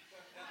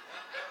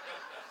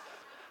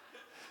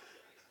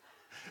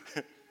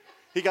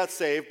 He got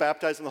saved,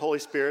 baptized in the Holy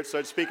Spirit,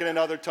 started speaking in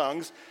other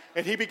tongues,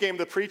 and he became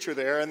the preacher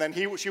there, and then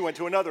she went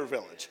to another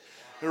village,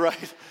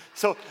 right?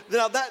 So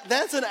now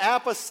that's an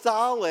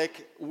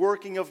apostolic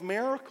working of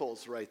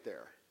miracles right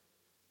there,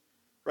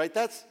 right?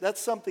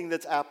 That's something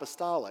that's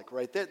apostolic,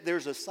 right?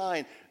 There's a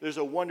sign, there's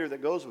a wonder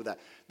that goes with that.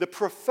 The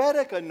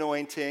prophetic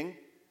anointing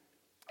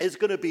is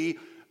going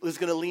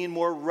to lean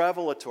more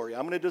revelatory.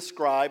 I'm going to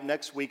describe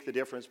next week the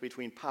difference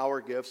between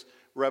power gifts,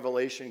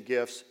 revelation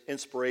gifts,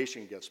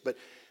 inspiration gifts.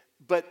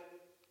 But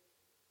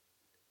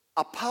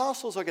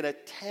apostles are going to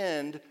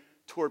tend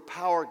toward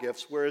power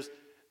gifts, whereas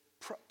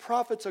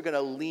prophets are going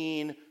to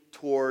lean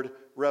toward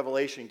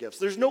revelation gifts.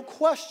 There's no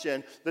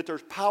question that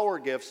there's power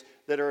gifts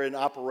that are in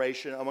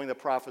operation among the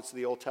prophets of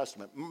the Old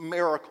Testament.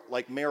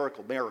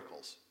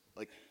 Miracles,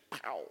 like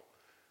pow,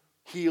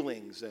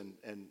 healings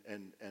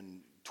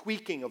and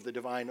tweaking of the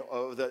divine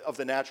of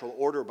the natural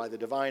order by the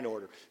divine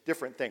order,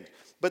 different things.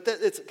 But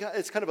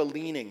it's kind of a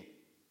leaning.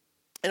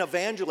 An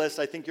evangelist,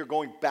 I think you're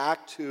going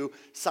back to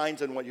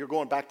signs and wonders. You're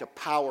going back to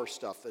power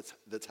stuff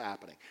that's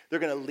happening. They're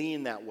going to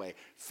lean that way.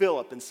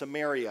 Philip in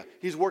Samaria,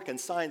 he's working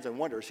signs and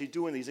wonders. He's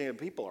doing these things, and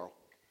people are,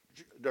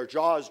 their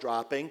jaws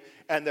dropping,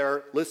 and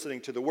they're listening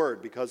to the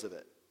word because of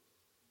it.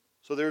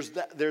 So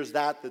there's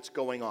that's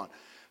going on.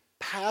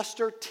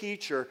 Pastor,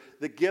 teacher,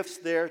 the gifts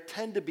there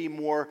tend to be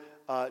more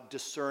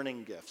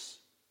discerning gifts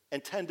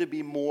and tend to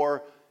be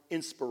more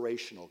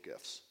inspirational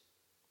gifts.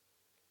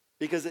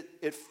 Because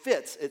it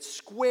fits, it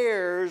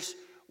squares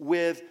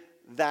with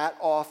that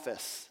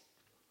office.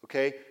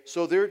 Okay?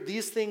 So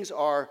these things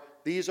are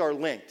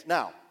linked.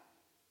 Now,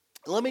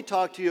 let me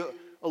talk to you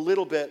a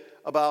little bit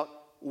about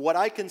what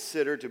I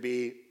consider to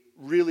be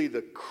really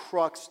the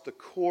crux, the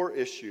core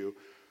issue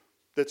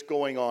that's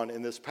going on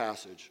in this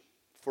passage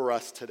for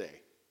us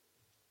today.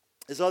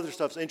 This other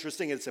stuff's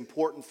interesting, and it's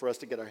important for us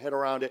to get our head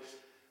around it.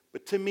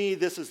 But to me,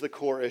 this is the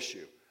core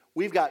issue.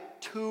 We've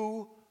got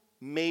two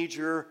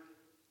major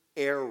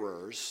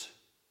errors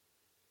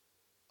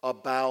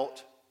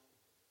about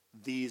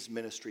these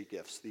ministry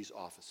gifts, these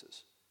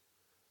offices.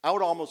 I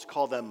would almost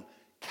call them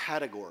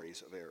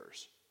categories of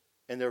errors.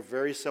 And they're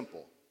very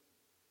simple.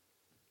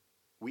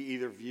 We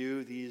either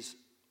view these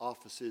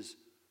offices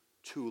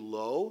too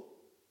low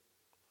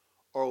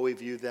or we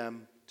view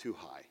them too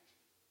high.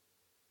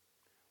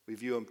 We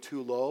view them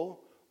too low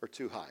or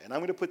too high. And I'm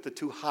going to put the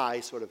too high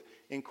sort of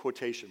in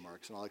quotation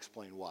marks, and I'll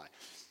explain why.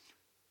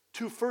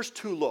 First,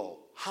 too low.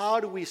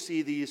 How do we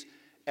see these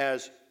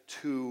as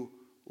too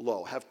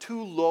low? Have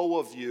too low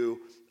a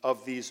view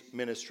of these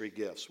ministry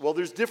gifts? Well,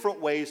 there's different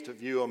ways to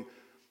view them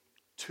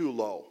too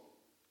low.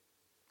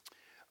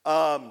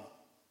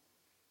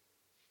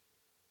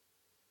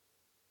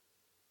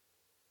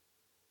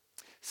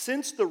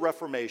 Since the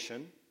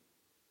Reformation,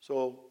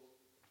 so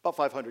about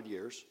 500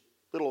 years,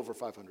 a little over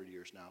 500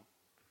 years now,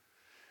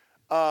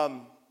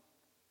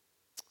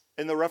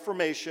 in the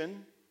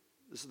Reformation,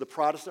 this is the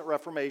Protestant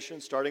Reformation,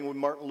 starting with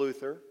Martin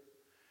Luther,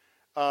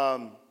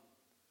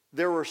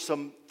 there were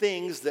some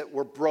things that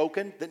were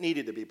broken that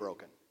needed to be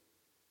broken.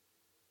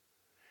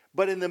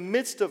 But in the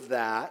midst of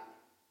that,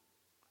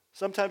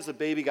 sometimes the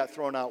baby got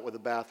thrown out with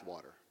the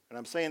bathwater. And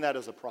I'm saying that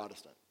as a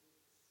Protestant.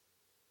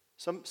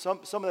 Some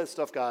of that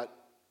stuff got...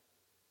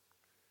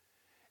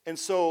 And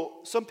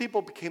so some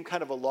people became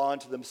kind of a law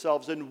unto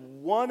themselves.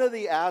 And one of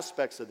the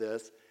aspects of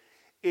this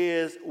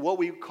is what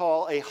we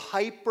call a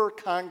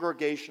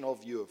hyper-congregational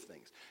view of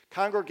things.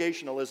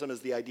 Congregationalism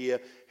is the idea,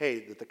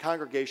 that the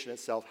congregation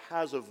itself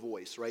has a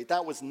voice, right?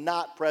 That was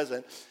not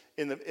present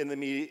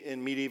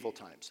in medieval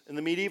times. In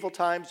the medieval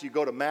times, you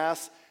go to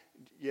Mass,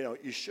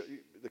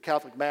 the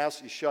Catholic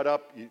Mass, you shut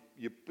up,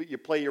 you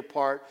play your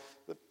part,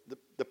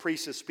 the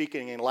priest is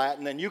speaking in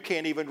Latin, and you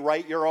can't even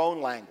write your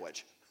own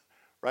language.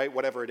 Right,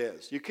 whatever it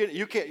is,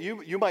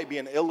 you might be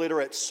an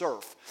illiterate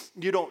serf.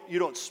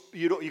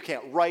 You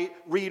can't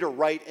read or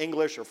write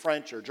English or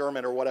French or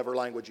German or whatever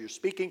language you're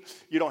speaking.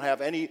 You don't have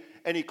any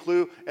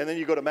clue. And then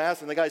you go to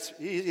Mass, and the guy's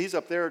he's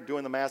up there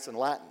doing the Mass in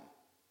Latin.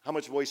 How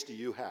much voice do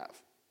you have?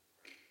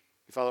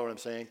 You follow what I'm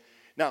saying?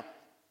 Now,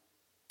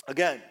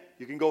 again,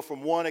 you can go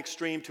from one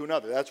extreme to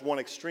another. That's one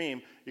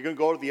extreme. You can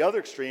go to the other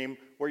extreme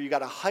where you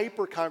got a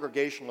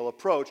hyper-congregational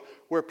approach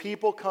where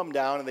people come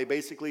down and they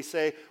basically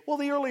say, well,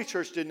 the early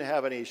church didn't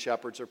have any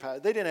shepherds or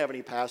they didn't have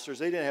any pastors,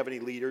 they didn't have any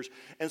leaders,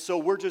 and so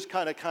we're just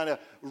kind of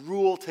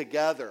rule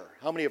together.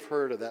 How many have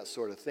heard of that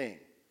sort of thing?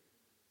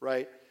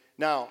 Right?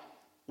 Now,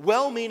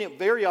 well-meaning,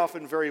 very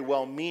often very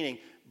well-meaning,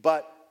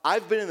 but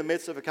I've been in the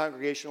midst of a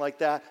congregation like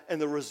that,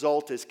 and the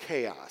result is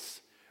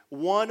chaos.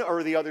 One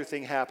or the other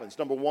thing happens.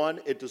 Number one,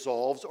 it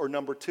dissolves. Or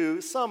number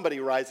two, somebody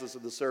rises to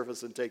the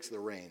surface and takes the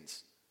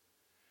reins.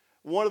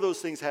 One of those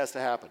things has to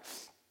happen.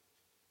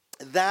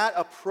 That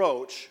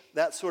approach,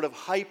 that sort of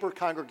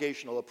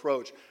hyper-congregational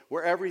approach,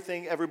 where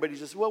everybody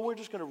just, well, we're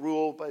just going to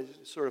rule by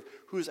sort of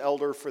who's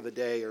elder for the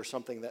day or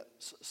something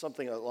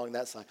along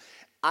that side,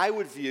 I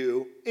would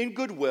view, in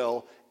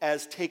goodwill,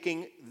 as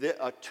taking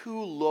a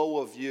too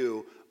low a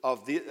view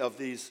of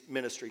these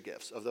ministry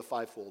gifts, of the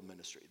fivefold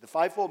ministry. The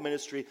fivefold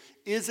ministry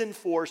is in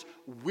force,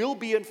 will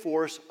be in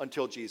force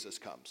until Jesus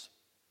comes.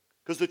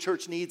 Because the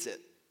church needs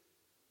it,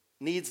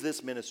 needs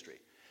this ministry.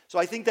 So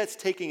I think that's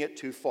taking it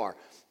too far.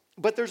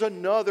 But there's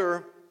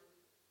another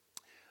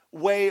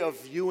way of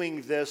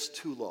viewing this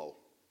too low.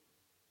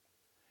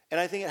 And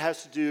I think it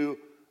has to do,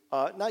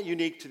 not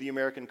unique to the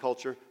American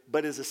culture,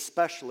 but is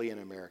especially in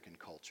American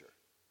culture.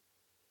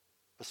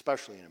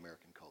 Especially in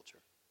American culture.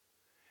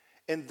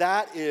 And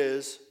that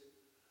is,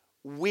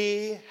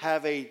 we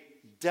have a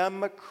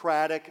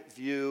democratic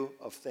view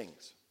of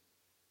things.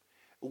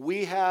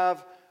 We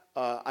have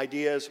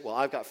ideas, well,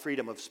 I've got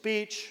freedom of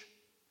speech,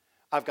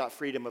 I've got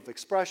freedom of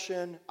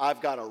expression,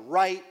 I've got a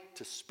right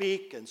to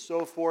speak and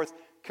so forth.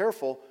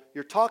 Careful,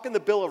 you're talking the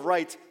Bill of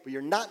Rights, but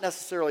you're not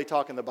necessarily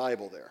talking the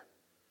Bible there.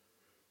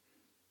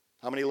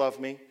 How many love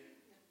me?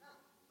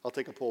 I'll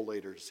take a poll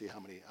later to see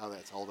how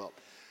that's held up.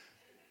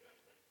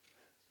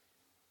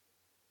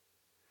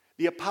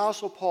 The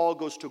Apostle Paul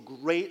goes to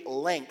great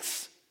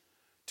lengths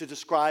to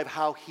describe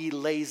how he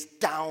lays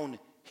down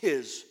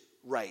his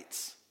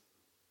rights.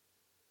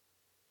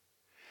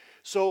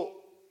 So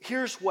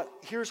here's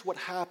what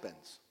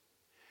happens.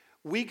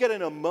 We get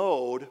in a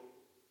mode,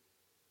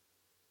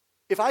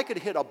 if I could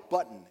hit a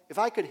button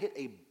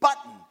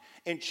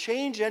and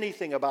change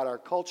anything about our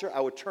culture, I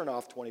would turn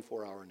off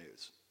 24-hour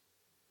news.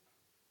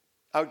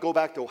 I would go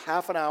back to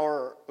half an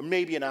hour or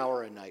maybe an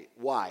hour a night.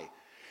 Why?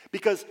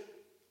 Because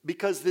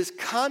this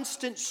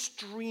constant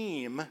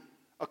stream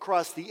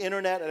across the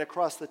internet and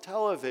across the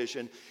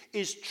television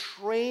is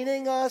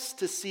training us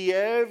to see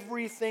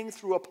everything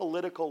through a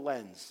political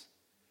lens.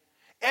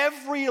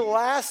 Every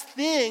last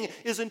thing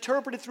is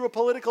interpreted through a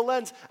political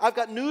lens. I've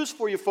got news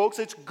for you, folks.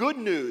 It's good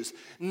news.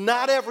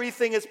 Not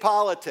everything is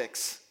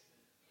politics.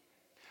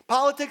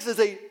 Politics is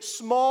a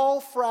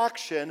small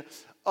fraction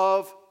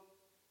of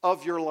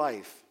your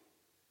life.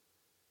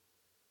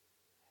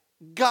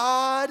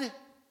 God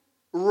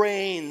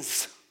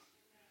reigns.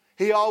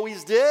 He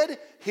always did.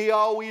 He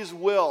always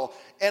will.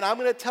 And I'm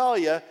going to tell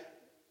you,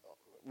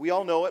 we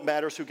all know it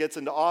matters who gets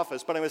into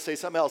office, but I'm going to say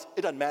something else.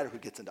 It doesn't matter who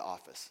gets into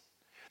office.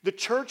 The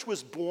church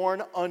was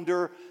born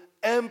under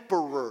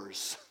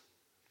emperors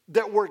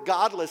that were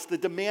godless,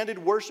 that demanded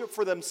worship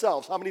for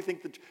themselves. How many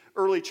think the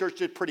early church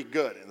did pretty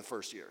good in the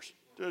first years?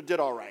 Did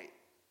all right.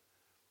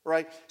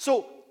 Right?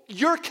 So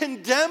you're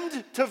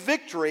condemned to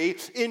victory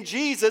in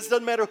Jesus.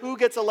 Doesn't matter who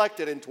gets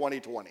elected in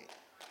 2020.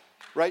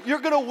 Right? You're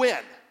going to win.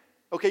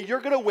 Okay, you're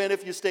going to win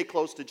if you stay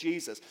close to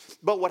Jesus.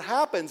 But what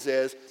happens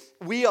is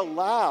we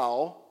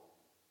allow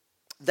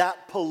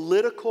that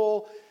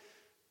political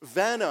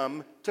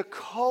venom to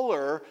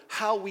color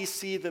how we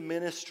see the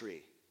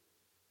ministry.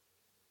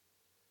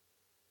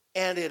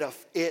 And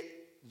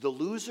the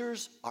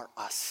losers are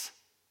us.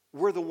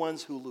 We're the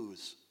ones who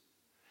lose.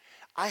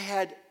 I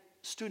had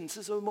students,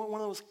 this is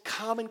one of those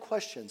common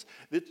questions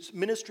that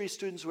ministry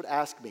students would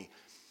ask me.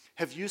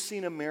 Have you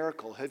seen a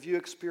miracle? Have you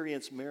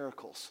experienced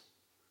miracles?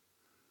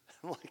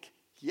 I'm like,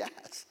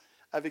 yes,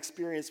 I've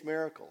experienced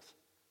miracles.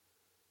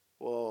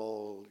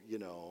 Well,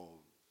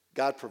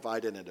 God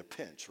provided in a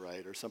pinch,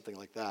 right? Or something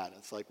like that.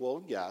 It's like,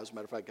 well, yeah, as a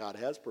matter of fact, God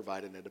has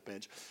provided in a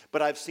pinch.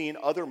 But I've seen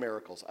other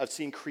miracles. I've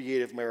seen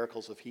creative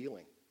miracles of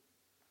healing.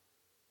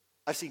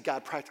 I've seen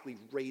God practically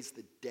raise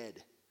the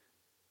dead.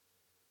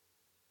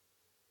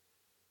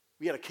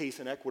 We had a case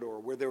in Ecuador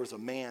where there was a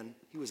man,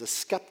 he was a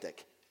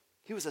skeptic.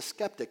 He was a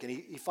skeptic, and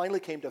he finally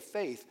came to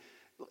faith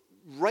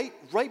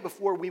right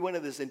before we went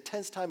into this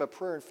intense time of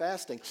prayer and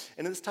fasting.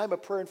 And in this time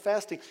of prayer and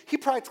fasting, he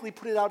practically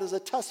put it out as a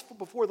test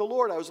before the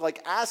Lord. I was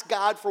like, ask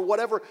God for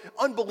whatever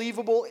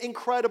unbelievable,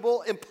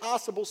 incredible,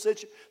 impossible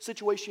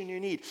situation you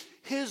need.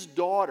 His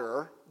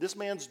daughter, this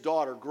man's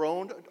daughter,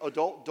 grown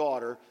adult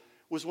daughter,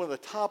 was one of the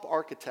top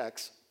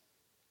architects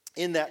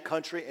in that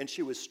country, and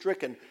she was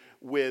stricken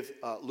with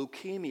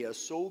leukemia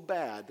so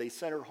bad they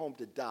sent her home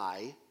to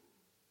die.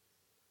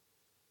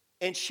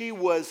 And she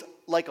was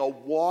like a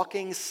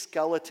walking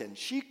skeleton.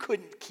 She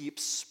couldn't keep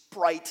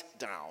Sprite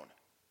down.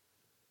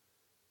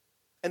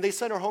 And they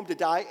sent her home to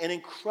die, and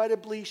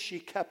incredibly, she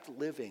kept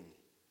living.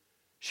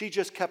 She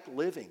just kept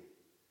living.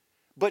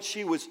 But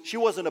she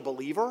wasn't a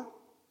believer.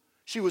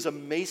 She was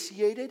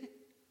emaciated.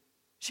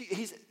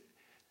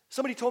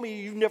 Somebody told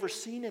me, you've never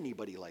seen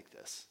anybody like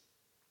this.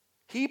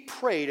 He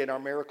prayed in our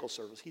miracle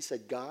service. He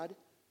said, God,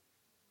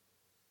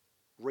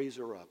 raise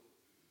her up.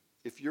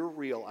 If you're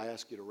real, I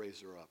ask you to raise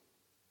her up.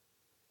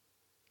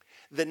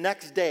 The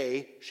next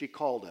day, she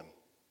called him.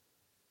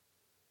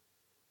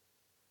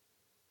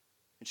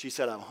 And she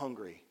said, I'm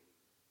hungry.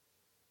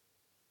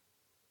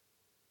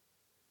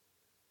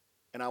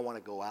 And I want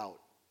to go out.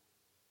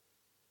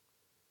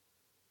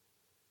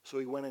 So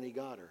he went and he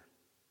got her.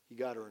 He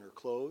got her in her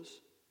clothes.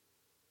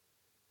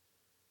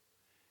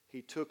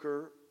 He took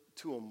her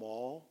to a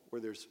mall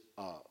where there's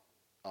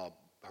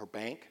her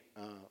bank,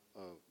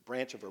 a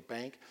branch of her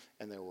bank,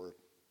 and there was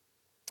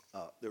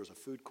a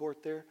food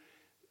court there.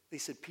 They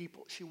said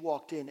she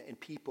walked in and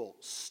people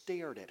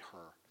stared at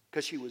her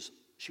because she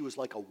was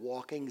like a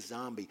walking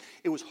zombie.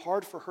 It was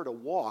hard for her to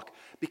walk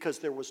because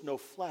there was no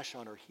flesh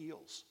on her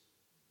heels.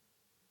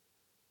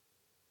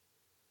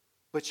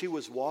 But she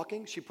was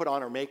walking. She put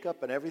on her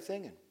makeup and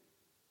everything, and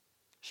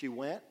she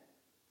went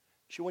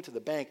to the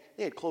bank.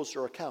 They had closed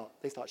her account.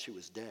 They thought she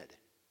was dead.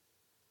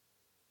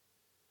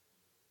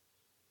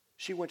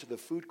 She went to the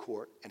food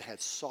court and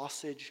had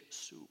sausage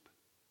soup.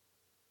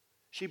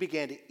 She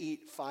began to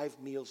eat 5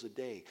 meals a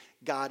day.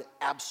 God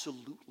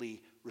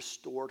absolutely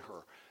restored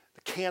her.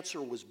 The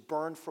cancer was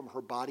burned from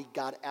her body.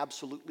 God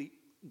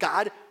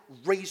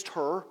raised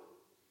her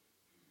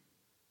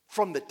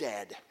from the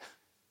dead.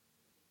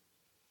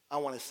 I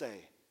want to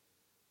say,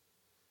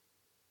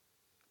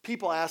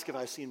 people ask if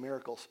I've seen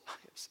miracles.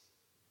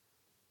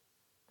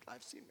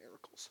 I've seen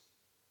miracles.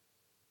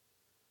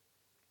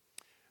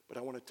 But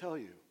I want to tell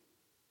you,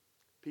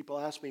 People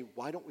ask me,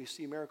 why don't we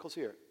see miracles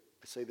here?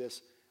 I say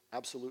this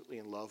absolutely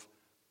in love,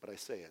 but I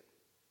say it.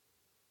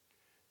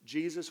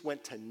 Jesus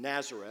went to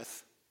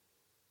Nazareth,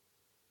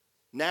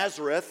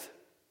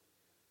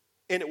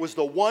 and it was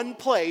the one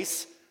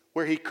place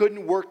where he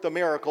couldn't work the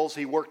miracles,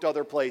 he worked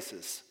other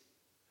places.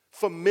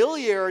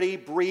 Familiarity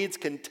breeds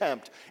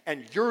contempt,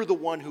 and you're the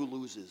one who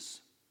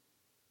loses.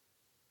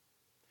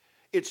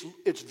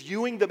 It's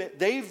viewing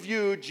they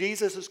viewed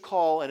Jesus'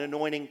 call and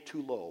anointing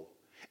too low.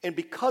 And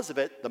because of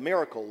it, the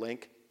miracle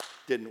link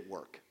didn't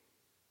work.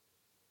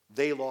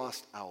 They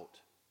lost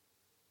out.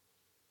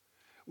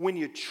 When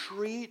you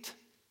treat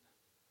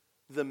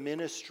the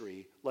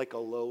ministry like a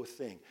low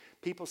thing,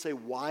 people say,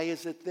 why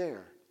is it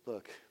there?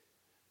 Look,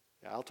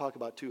 I'll talk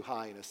about too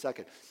high in a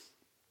second.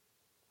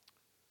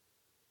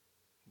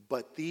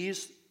 But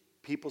these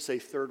people say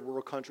third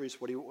world countries,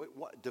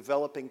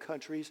 developing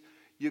countries,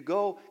 you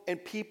go and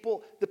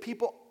the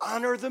people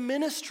honor the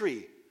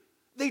ministry.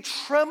 They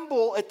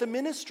tremble at the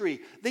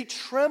ministry. They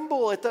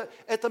tremble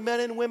at the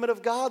men and women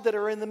of God that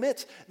are in the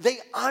midst. They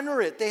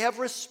honor it. They have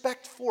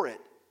respect for it.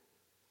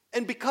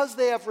 And because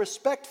they have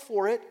respect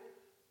for it,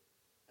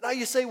 now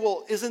you say,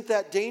 well, isn't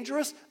that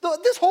dangerous?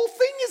 This whole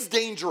thing is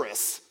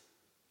dangerous.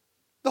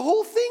 The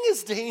whole thing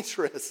is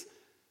dangerous.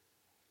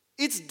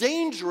 It's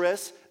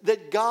dangerous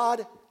that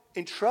God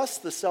entrusts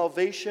the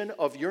salvation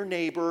of your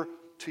neighbor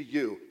to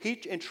you.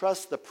 He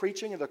entrusts the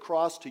preaching of the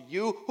cross to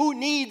you. Who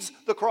needs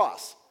the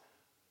cross?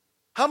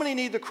 How many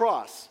need the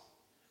cross?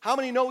 How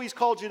many know he's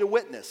called you to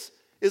witness?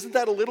 Isn't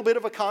that a little bit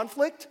of a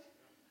conflict?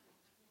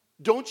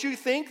 Don't you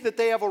think that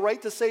they have a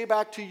right to say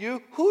back to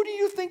you, who do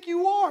you think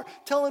you are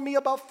telling me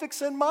about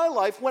fixing my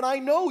life when I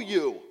know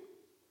you?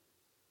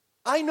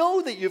 I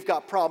know that you've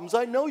got problems.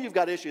 I know you've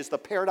got issues. It's the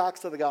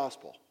paradox of the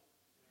gospel.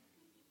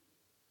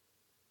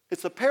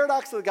 It's the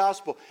paradox of the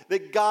gospel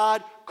that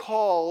God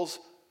calls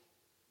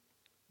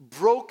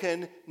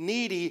broken,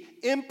 needy,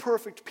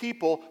 imperfect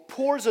people,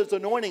 pours his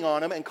anointing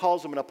on them, and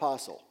calls them an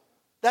apostle.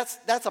 That's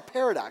a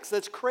paradox.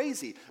 That's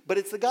crazy, but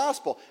it's the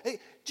gospel. Hey,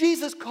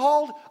 Jesus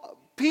called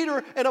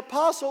Peter an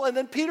apostle, and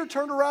then Peter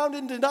turned around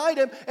and denied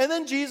him, and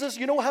then Jesus,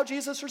 you know how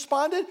Jesus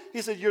responded?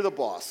 He said, you're the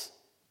boss.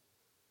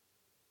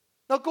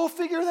 Now go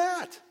figure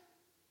that.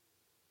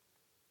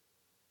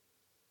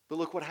 But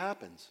look what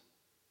happens.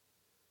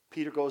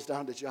 Peter goes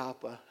down to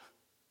Joppa,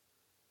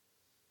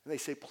 and they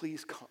say,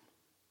 please come.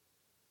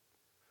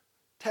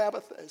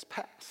 Tabitha has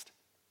passed.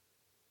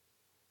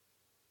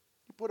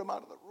 He put him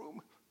out of the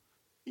room.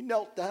 He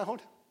knelt down.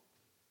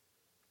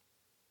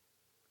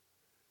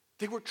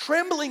 They were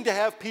trembling to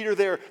have Peter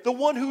there, the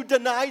one who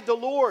denied the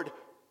Lord.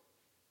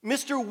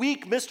 Mr.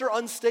 Weak, Mr.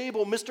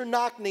 Unstable, Mr.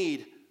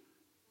 Knock-kneed.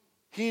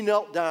 He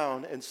knelt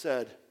down and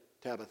said,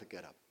 Tabitha,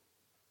 get up.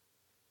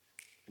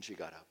 And she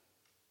got up.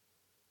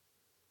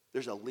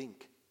 There's a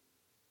link.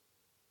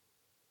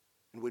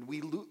 And when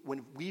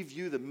we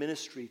view the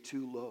ministry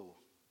too low,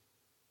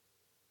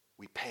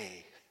 we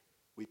pay.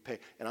 We pay.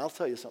 And I'll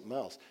tell you something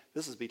else.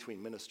 This is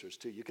between ministers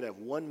too. You can have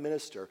one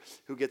minister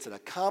who gets in a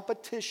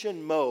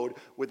competition mode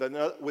with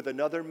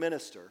another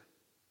minister.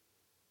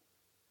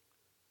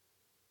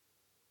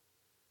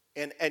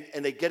 And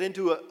they get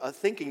into a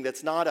thinking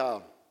that's not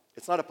a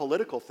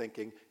political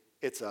thinking,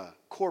 it's a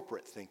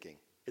corporate thinking.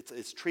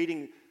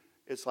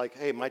 It's like,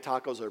 hey, my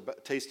tacos are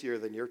tastier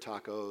than your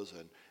tacos,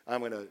 and I'm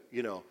going to,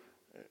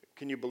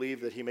 can you believe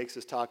that he makes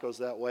his tacos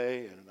that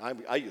way?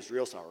 And I use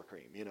real sour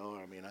cream,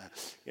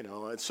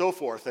 and so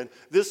forth, and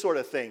this sort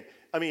of thing.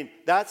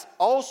 That's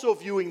also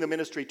viewing the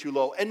ministry too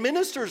low. And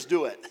ministers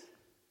do it.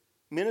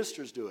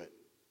 Ministers do it.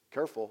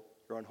 Careful,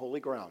 you're on holy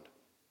ground.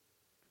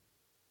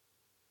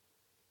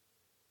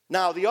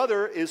 Now, the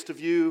other is to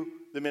view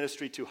the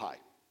ministry too high.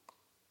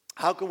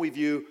 How can we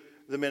view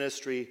the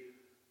ministry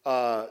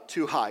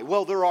too high?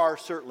 Well, there are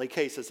certainly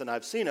cases, and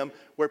I've seen them,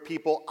 where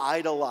people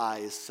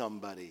idolize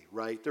somebody,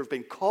 right? There have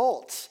been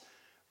cults,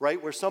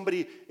 right, where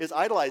somebody is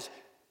idolized.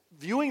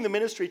 Viewing the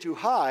ministry too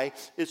high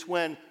is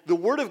when the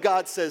Word of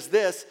God says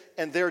this,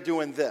 and they're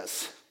doing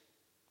this,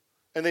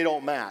 and they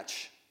don't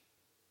match,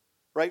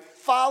 right?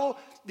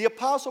 The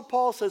Apostle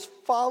Paul says,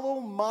 follow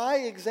my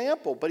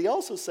example, but he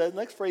also said, the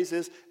next phrase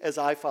is, as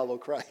I follow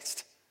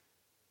Christ.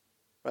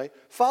 Right?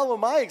 Follow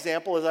my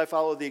example as I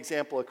follow the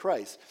example of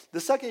Christ. The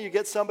second you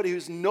get somebody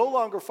who's no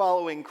longer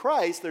following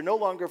Christ, they're no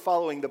longer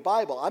following the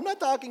Bible. I'm not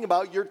talking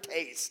about your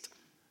taste.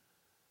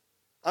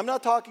 I'm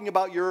not talking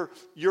about your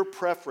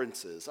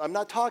preferences. I'm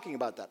not talking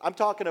about that. I'm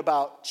talking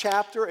about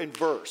chapter and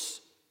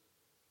verse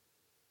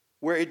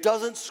where it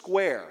doesn't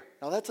square.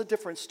 Now that's a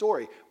different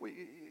story.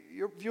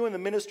 You're viewing the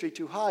ministry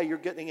too high, you're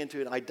getting into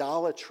an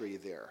idolatry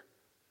there,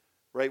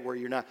 right, where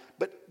you're not.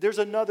 But there's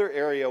another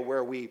area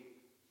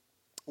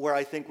where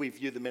I think we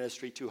view the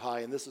ministry too high,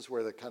 and this is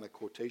where the kind of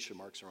quotation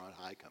marks around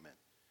high come in.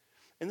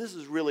 And this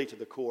is really to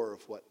the core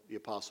of what the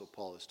Apostle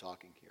Paul is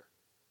talking here.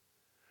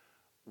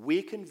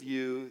 We can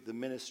view the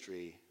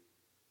ministry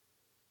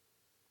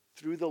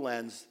through the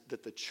lens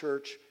that the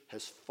church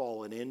has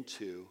fallen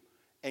into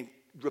and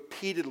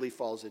repeatedly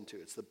falls into.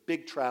 It's the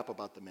big trap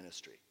about the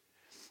ministry.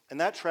 And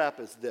that trap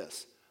is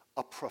this: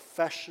 a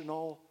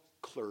professional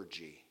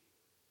clergy.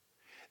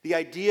 The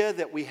idea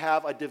that we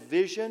have a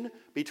division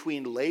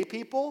between lay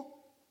people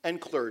and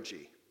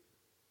clergy.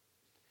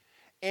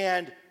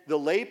 And the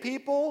lay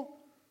people,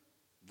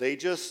 they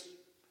just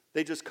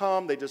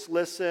come, they just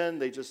listen,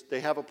 they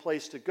have a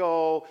place to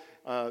go,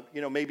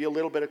 maybe a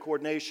little bit of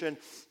coordination.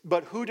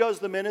 But who does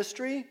the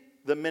ministry?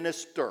 The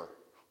minister.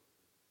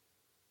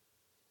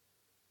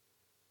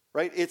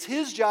 Right? It's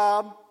his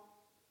job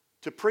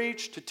to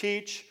preach, to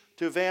teach,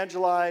 to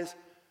evangelize,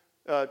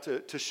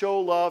 to show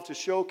love, to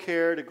show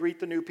care, to greet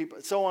the new people,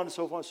 so on and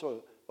so forth.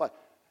 So, what?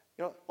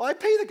 I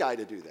pay the guy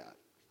to do that.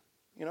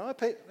 I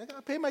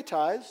pay my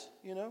tithes.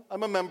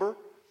 I'm a member,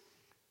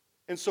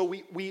 and so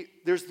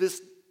there's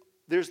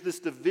this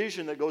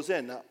division that goes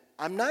in. Now,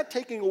 I'm not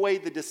taking away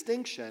the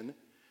distinction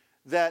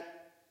that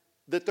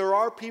there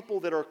are people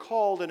that are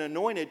called and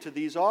anointed to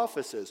these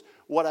offices.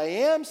 What I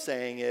am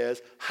saying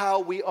is how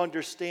we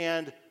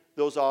understand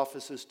those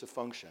offices to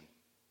function.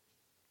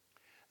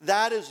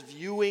 That is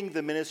viewing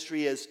the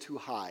ministry as too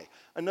high.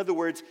 In other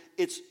words,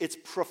 it's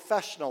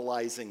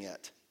professionalizing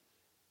it.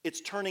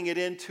 It's turning it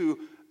into,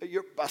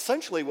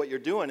 essentially what you're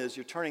doing is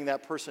you're turning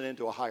that person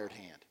into a hired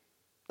hand.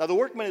 Now, the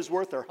workman is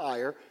worth their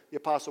hire. The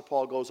Apostle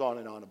Paul goes on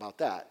and on about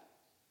that.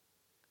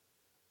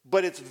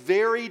 But it's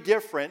very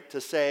different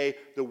to say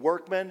the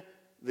workman,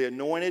 the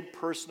anointed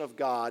person of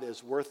God,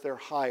 is worth their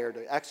hire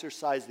to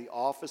exercise the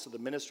office of the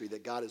ministry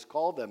that God has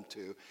called them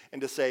to,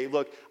 and to say,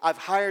 look, I've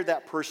hired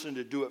that person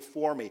to do it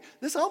for me.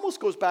 This almost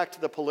goes back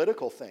to the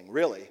political thing,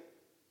 really.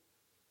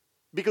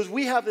 Because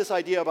we have this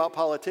idea about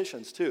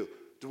politicians, too.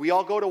 Do we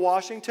all go to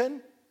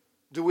Washington?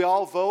 Do we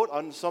all vote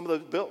on some of the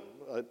bills?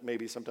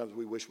 Maybe sometimes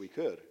we wish we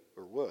could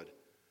or would.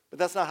 But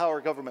that's not how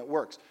our government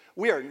works.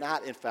 We are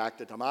not, in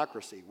fact, a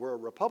democracy. We're a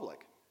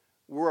republic.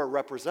 We're a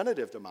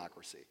representative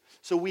democracy.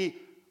 So we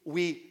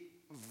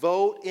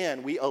vote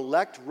in, we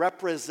elect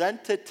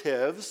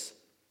representatives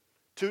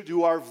to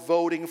do our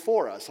voting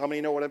for us. How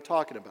many know what I'm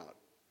talking about?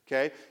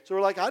 Okay? So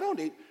we're like,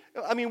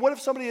 what if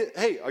somebody,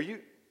 hey, are you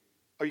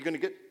going to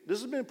get, this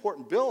is an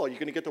important bill, are you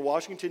going to get to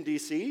Washington,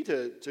 D.C.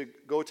 to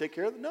go take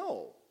care of it?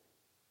 No.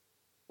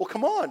 Well,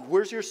 come on,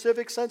 where's your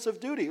civic sense of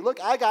duty? Look,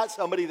 I got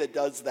somebody that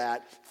does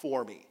that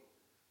for me.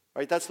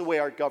 Right? That's the way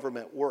our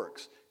government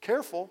works.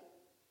 Careful.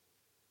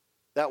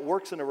 That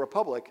works in a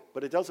republic,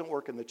 but it doesn't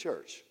work in the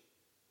church.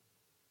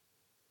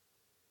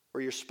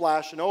 Where you're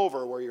splashing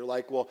over, where you're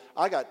like, well,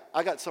 I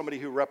got somebody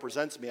who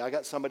represents me. I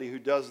got somebody who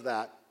does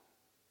that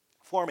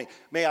for me.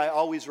 May I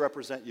always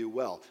represent you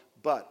well.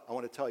 But I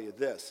want to tell you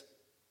this.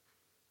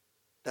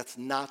 That's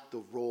not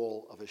the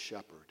role of a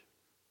shepherd.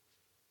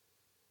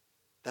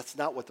 That's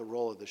not what the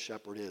role of the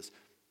shepherd is.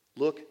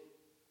 Look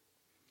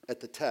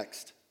at the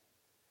text.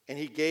 And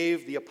he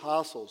gave the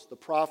apostles, the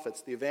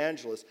prophets, the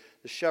evangelists,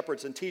 the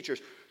shepherds and teachers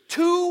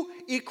to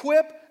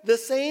equip the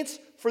saints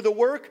for the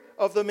work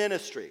of the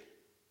ministry.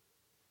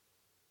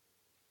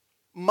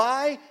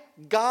 My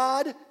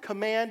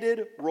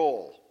God-commanded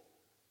role.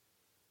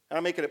 And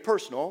I'm making it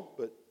personal,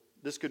 but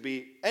this could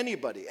be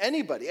anybody,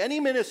 any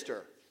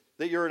minister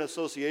that you're in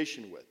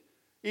association with.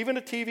 Even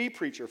a TV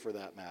preacher for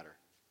that matter.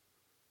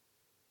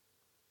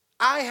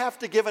 I have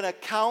to give an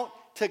account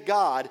to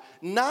God,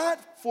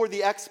 not for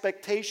the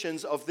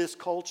expectations of this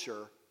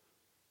culture,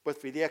 but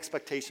for the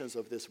expectations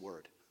of this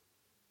word.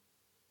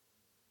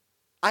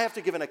 I have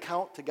to give an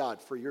account to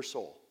God for your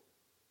soul.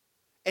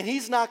 And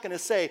he's not going to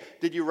say,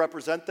 did you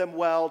represent them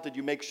well? Did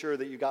you make sure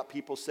that you got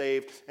people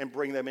saved and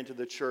bring them into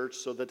the church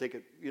so that they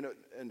could,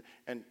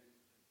 and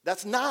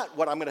that's not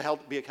what I'm going to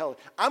be accounted.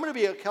 I'm going to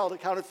be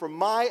accounted for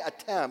my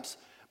attempts,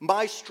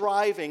 my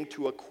striving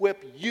to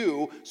equip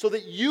you so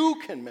that you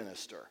can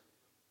minister.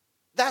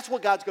 That's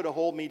what God's going to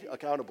hold me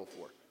accountable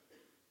for.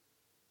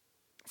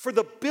 For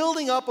the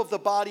building up of the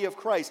body of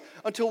Christ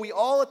until we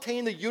all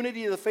attain the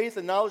unity of the faith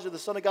and knowledge of the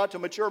Son of God to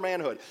mature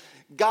manhood.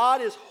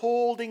 God is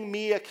holding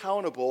me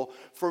accountable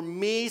for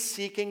me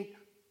seeking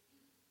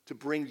to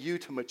bring you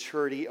to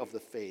maturity of the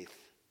faith.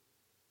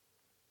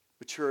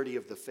 Maturity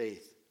of the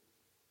faith.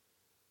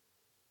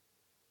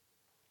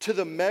 To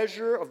the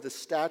measure of the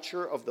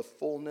stature of the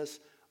fullness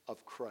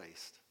of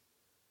Christ.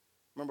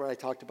 Remember what I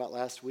talked about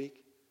last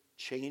week?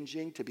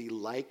 Changing to be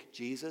like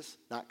Jesus,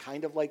 not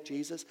kind of like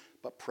Jesus,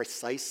 but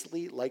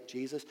precisely like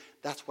Jesus.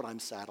 That's what I'm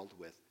saddled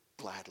with.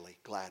 Gladly,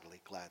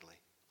 gladly, gladly.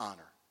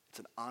 Honor. It's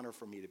an honor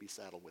for me to be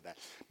saddled with that.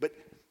 But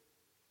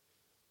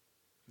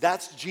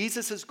that's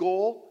Jesus'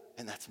 goal,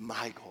 and that's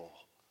my goal.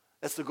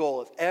 That's the goal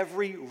of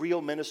every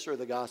real minister of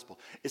the gospel,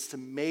 is to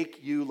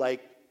make you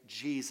like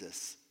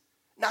Jesus.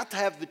 Not to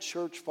have the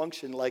church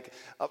function like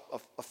a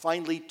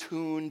finely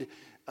tuned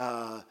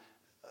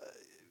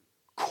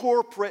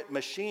corporate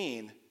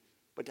machine,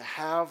 but to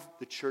have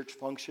the church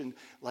function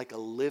like a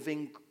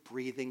living,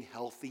 breathing,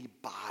 healthy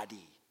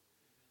body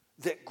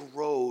that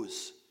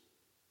grows.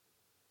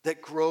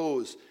 That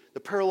grows. The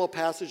parallel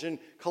passage in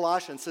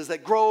Colossians says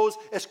that grows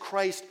as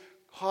Christ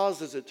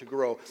Causes it to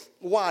grow.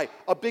 Why?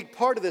 A big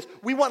part of this,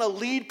 we want to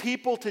lead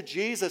people to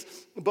Jesus,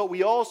 but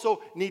we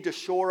also need to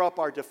shore up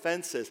our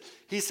defenses.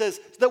 He says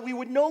that we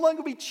would no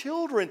longer be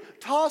children,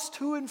 tossed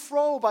to and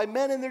fro by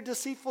men in their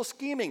deceitful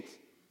scheming.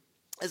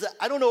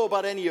 I don't know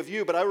about any of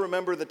you, but I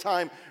remember the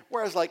time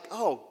where I was like,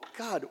 oh,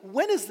 God,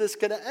 when is this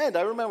going to end?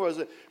 I remember I was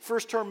a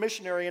first-term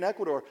missionary in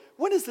Ecuador.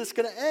 When is this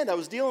going to end? I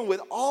was dealing with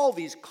all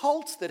these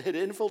cults that had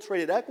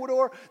infiltrated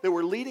Ecuador, that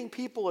were leading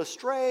people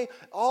astray,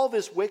 all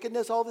this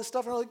wickedness, all this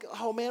stuff. And I'm like,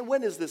 oh, man,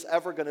 when is this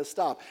ever going to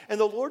stop? And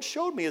the Lord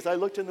showed me as I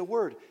looked in the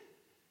Word,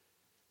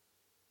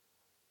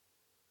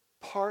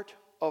 part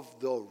of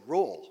the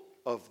role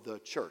of the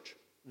church,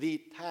 the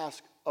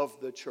task of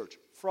the church,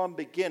 from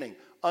beginning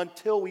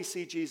until we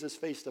see Jesus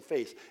face to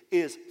face,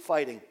 is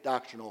fighting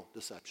doctrinal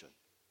deception.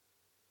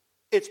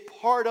 It's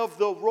part of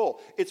the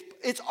role.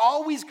 It's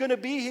always going to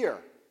be here.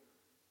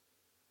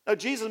 Now,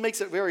 Jesus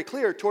makes it very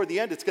clear toward the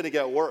end it's going to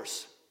get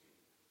worse.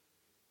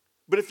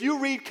 But if you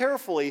read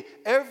carefully,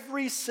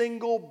 every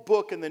single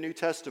book in the New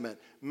Testament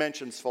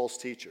mentions false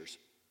teachers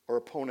or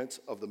opponents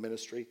of the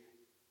ministry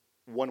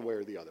one way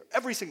or the other.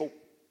 Every single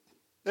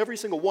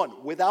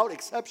one, without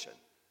exception.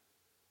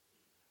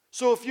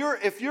 So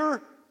if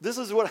you're this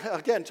is what,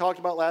 again, talked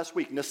about last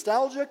week.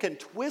 Nostalgia can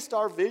twist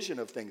our vision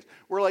of things.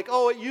 We're like,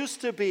 oh, it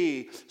used to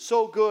be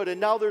so good,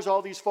 and now there's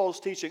all these false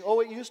teaching. Oh,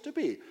 it used to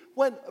be.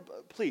 When?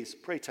 Please,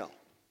 pray tell.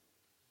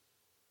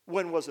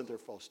 When wasn't there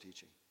false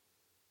teaching?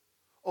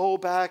 Oh,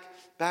 back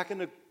in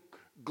the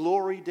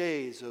glory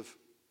days of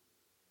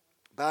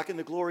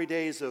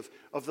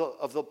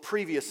the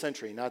previous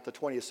century, not the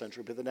 20th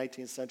century, but the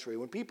 19th century,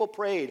 when people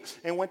prayed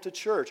and went to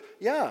church.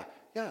 Yeah.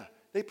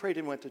 They prayed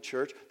and went to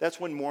church. That's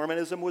when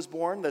Mormonism was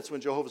born. That's when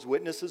Jehovah's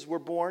Witnesses were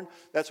born.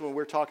 That's when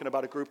we're talking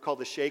about a group called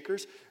the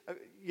Shakers,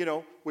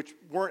 which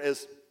weren't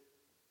as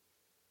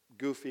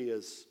goofy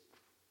as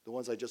the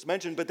ones I just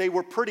mentioned, but they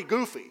were pretty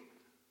goofy.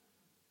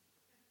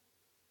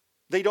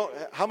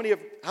 How many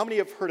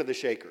have heard of the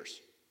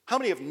Shakers? How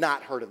many have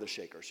not heard of the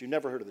Shakers? You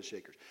never heard of the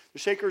Shakers. The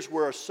Shakers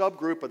were a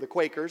subgroup of the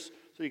Quakers.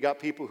 So you got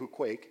people who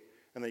quake,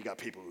 and then you got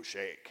people who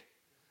shake,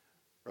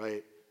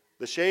 right?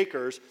 The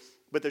Shakers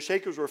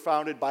were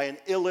founded by an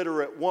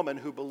illiterate woman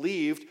who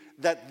believed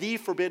that the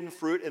forbidden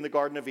fruit in the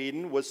Garden of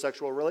Eden was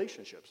sexual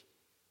relationships.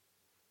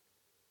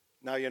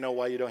 Now you know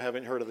why you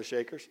haven't heard of the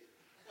Shakers.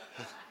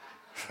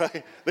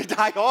 Right? They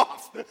died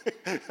off. They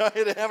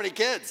didn't have any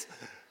kids.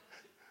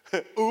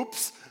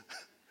 Oops.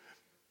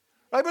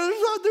 Right? But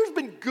there's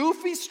been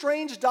goofy,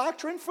 strange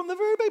doctrine from the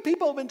very beginning.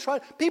 People have been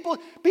trying. People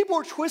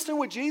were twisting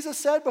what Jesus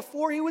said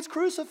before he was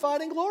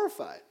crucified and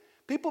glorified.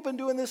 People have been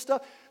doing this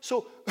stuff.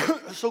 So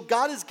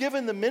God has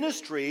given the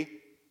ministry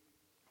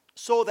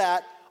so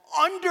that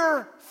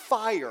under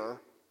fire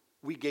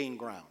we gain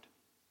ground.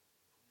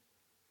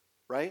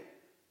 Right?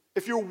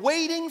 If you're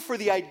waiting for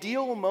the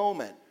ideal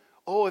moment,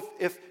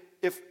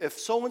 if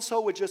so-and-so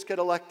would just get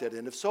elected,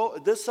 and if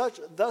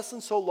thus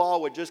and so law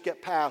would just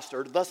get passed,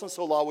 or thus and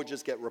so law would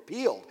just get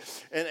repealed,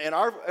 and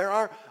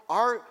our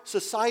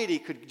society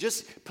could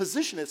just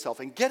position itself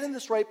and get in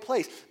this right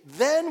place,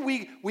 then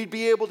we'd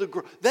be able to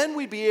grow, then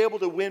we'd be able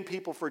to win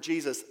people for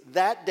Jesus.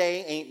 That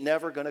day ain't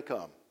never going to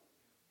come,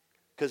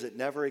 because it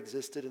never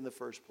existed in the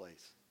first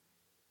place.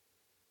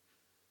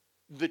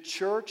 The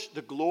church,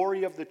 the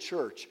glory of the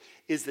church,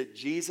 is that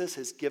Jesus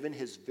has given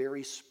his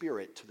very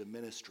spirit to the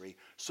ministry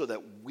so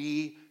that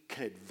we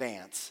can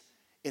advance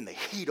in the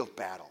heat of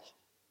battle.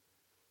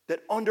 That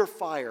under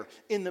fire,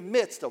 in the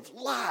midst of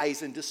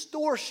lies and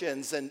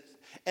distortions and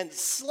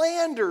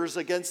slanders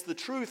against the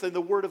truth and the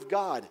word of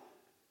God,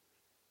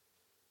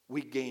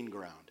 we gain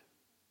ground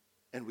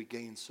and we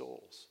gain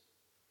souls.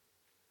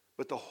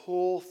 But the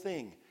whole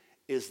thing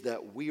is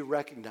that we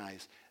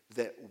recognize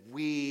that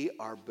we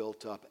are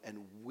built up and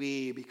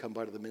we become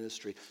part of the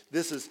ministry.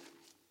 This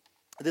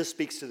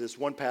speaks to this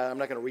one passage. I'm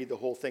not going to read the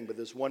whole thing, but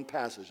this one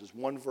passage, this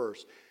one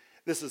verse.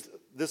 This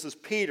is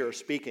Peter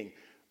speaking.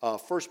 1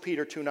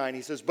 Peter 2:9.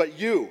 He says, "But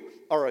you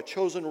are a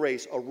chosen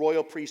race, a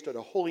royal priesthood,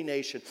 a holy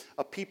nation,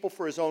 a people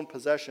for his own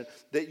possession,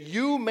 that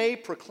you may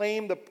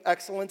proclaim the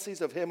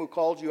excellencies of him who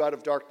called you out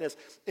of darkness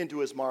into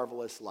his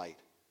marvelous light."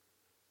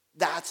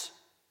 That's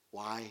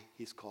why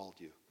he's called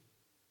you.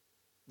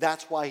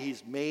 That's why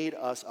he's made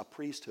us a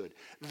priesthood.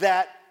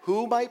 That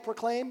who might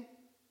proclaim?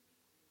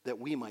 That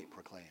we might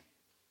proclaim.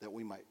 That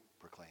we might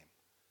proclaim.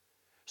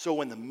 So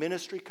when the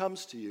ministry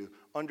comes to you,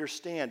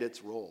 understand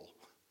its role.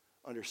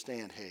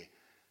 Understand, hey,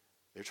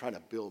 they're trying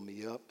to build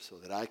me up so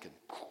that I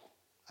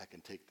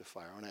can take the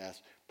fire. I want to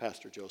ask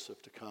Pastor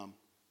Joseph to come.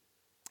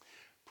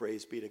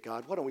 Praise be to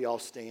God. Why don't we all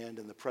stand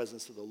in the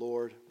presence of the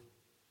Lord?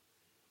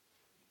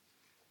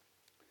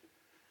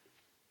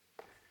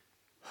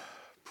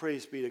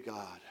 Praise be to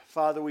God.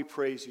 Father, we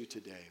praise you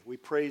today. We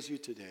praise you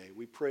today.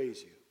 We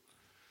praise you.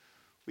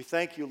 We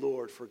thank you,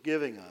 Lord, for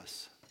giving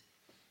us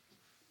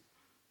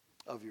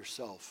of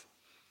yourself.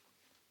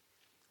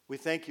 We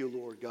thank you,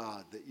 Lord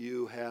God, that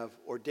you have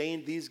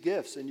ordained these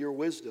gifts in your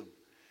wisdom.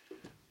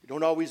 We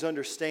don't always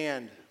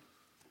understand,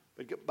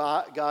 but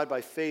God, by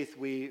faith,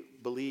 we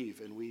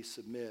believe and we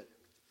submit.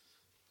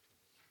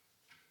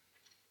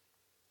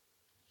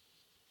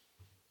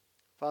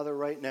 Father,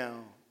 right now,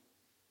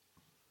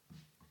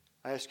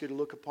 I ask you to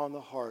look upon the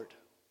heart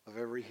of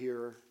every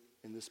hearer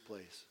in this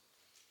place.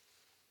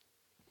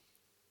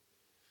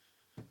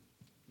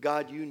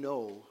 God, you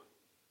know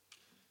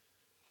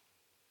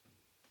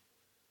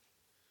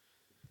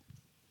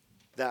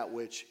that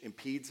which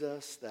impedes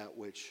us, that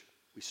which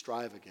we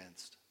strive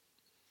against.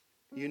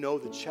 You know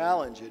the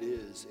challenge it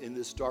is in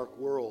this dark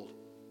world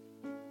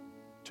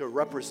to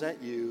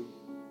represent you,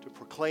 to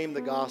proclaim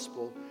the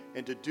gospel,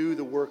 and to do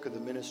the work of the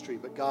ministry.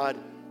 But God,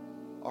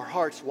 our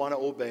hearts want to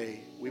obey.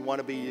 We want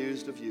to be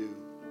used of you.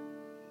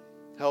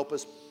 Help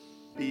us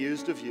be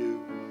used of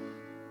you.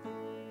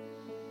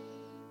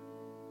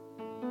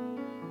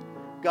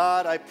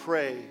 God, I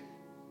pray.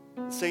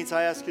 Saints,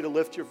 I ask you to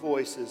lift your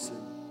voices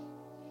and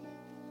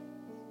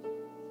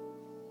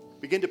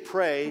begin to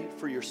pray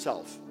for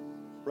yourself.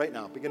 Right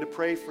now, begin to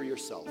pray for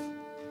yourself.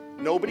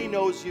 Nobody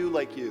knows you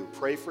like you.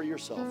 Pray for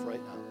yourself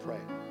right now.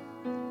 Pray.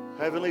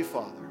 Heavenly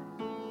Father,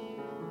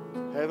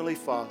 Heavenly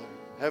Father,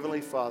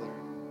 Heavenly Father,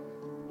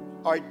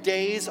 our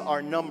days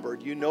are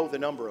numbered. You know the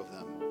number of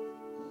them.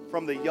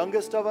 From the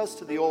youngest of us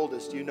to the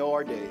oldest, you know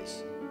our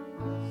days.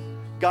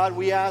 God,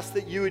 we ask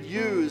that you would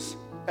use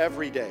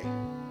every day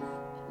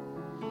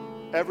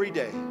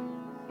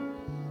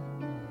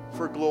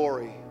for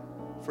glory,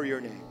 for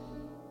your name.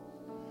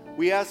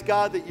 We ask,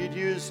 God, that you'd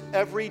use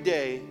every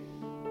day,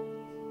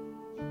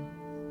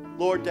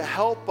 Lord, to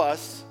help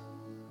us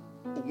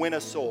win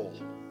a soul.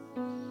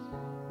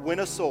 Win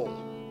a soul.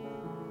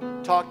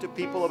 Talk to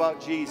people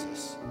about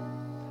Jesus.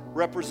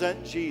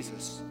 Represent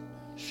Jesus.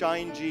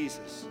 Shine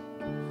Jesus.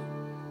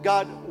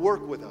 God,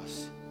 work with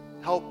us.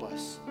 Help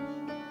us.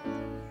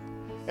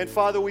 And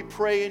Father, we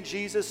pray in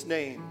Jesus'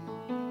 name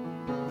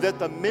that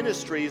the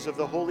ministries of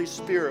the Holy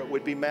Spirit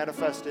would be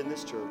manifest in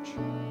this church.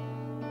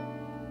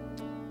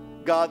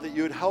 God, that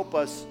you would help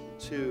us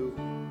to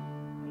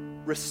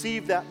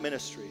receive that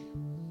ministry.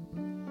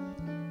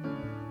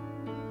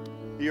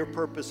 Your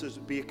purposes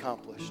would be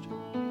accomplished.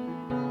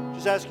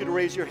 Just ask you to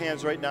raise your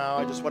hands right now.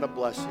 I just want to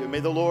bless you. May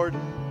the Lord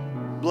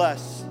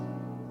bless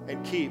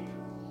and keep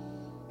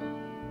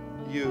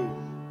you.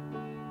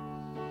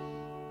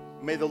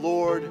 May the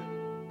Lord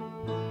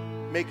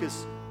make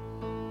his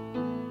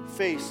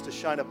face to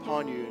shine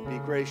upon you and be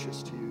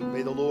gracious to you.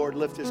 May the Lord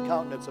lift his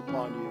countenance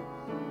upon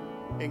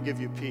you and give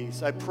you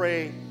peace. I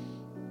pray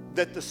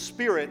that the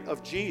Spirit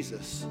of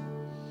Jesus,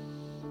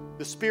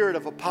 the spirit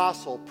of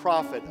apostle,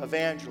 prophet,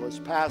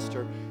 evangelist,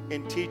 pastor,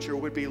 and teacher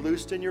would be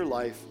loosed in your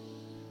life.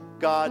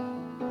 God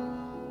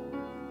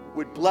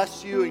would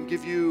bless you and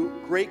give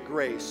you great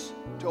grace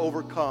to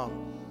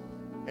overcome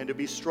and to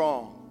be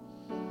strong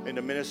and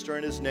to minister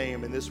in his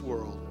name in this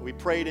world. We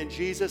prayed in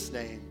Jesus'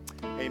 name.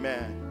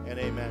 Amen and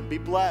amen. Be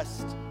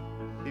blessed.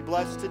 Be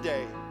blessed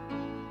today.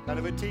 Kind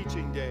of a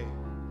teaching day.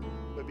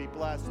 But be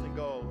blessed and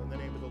go in the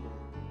name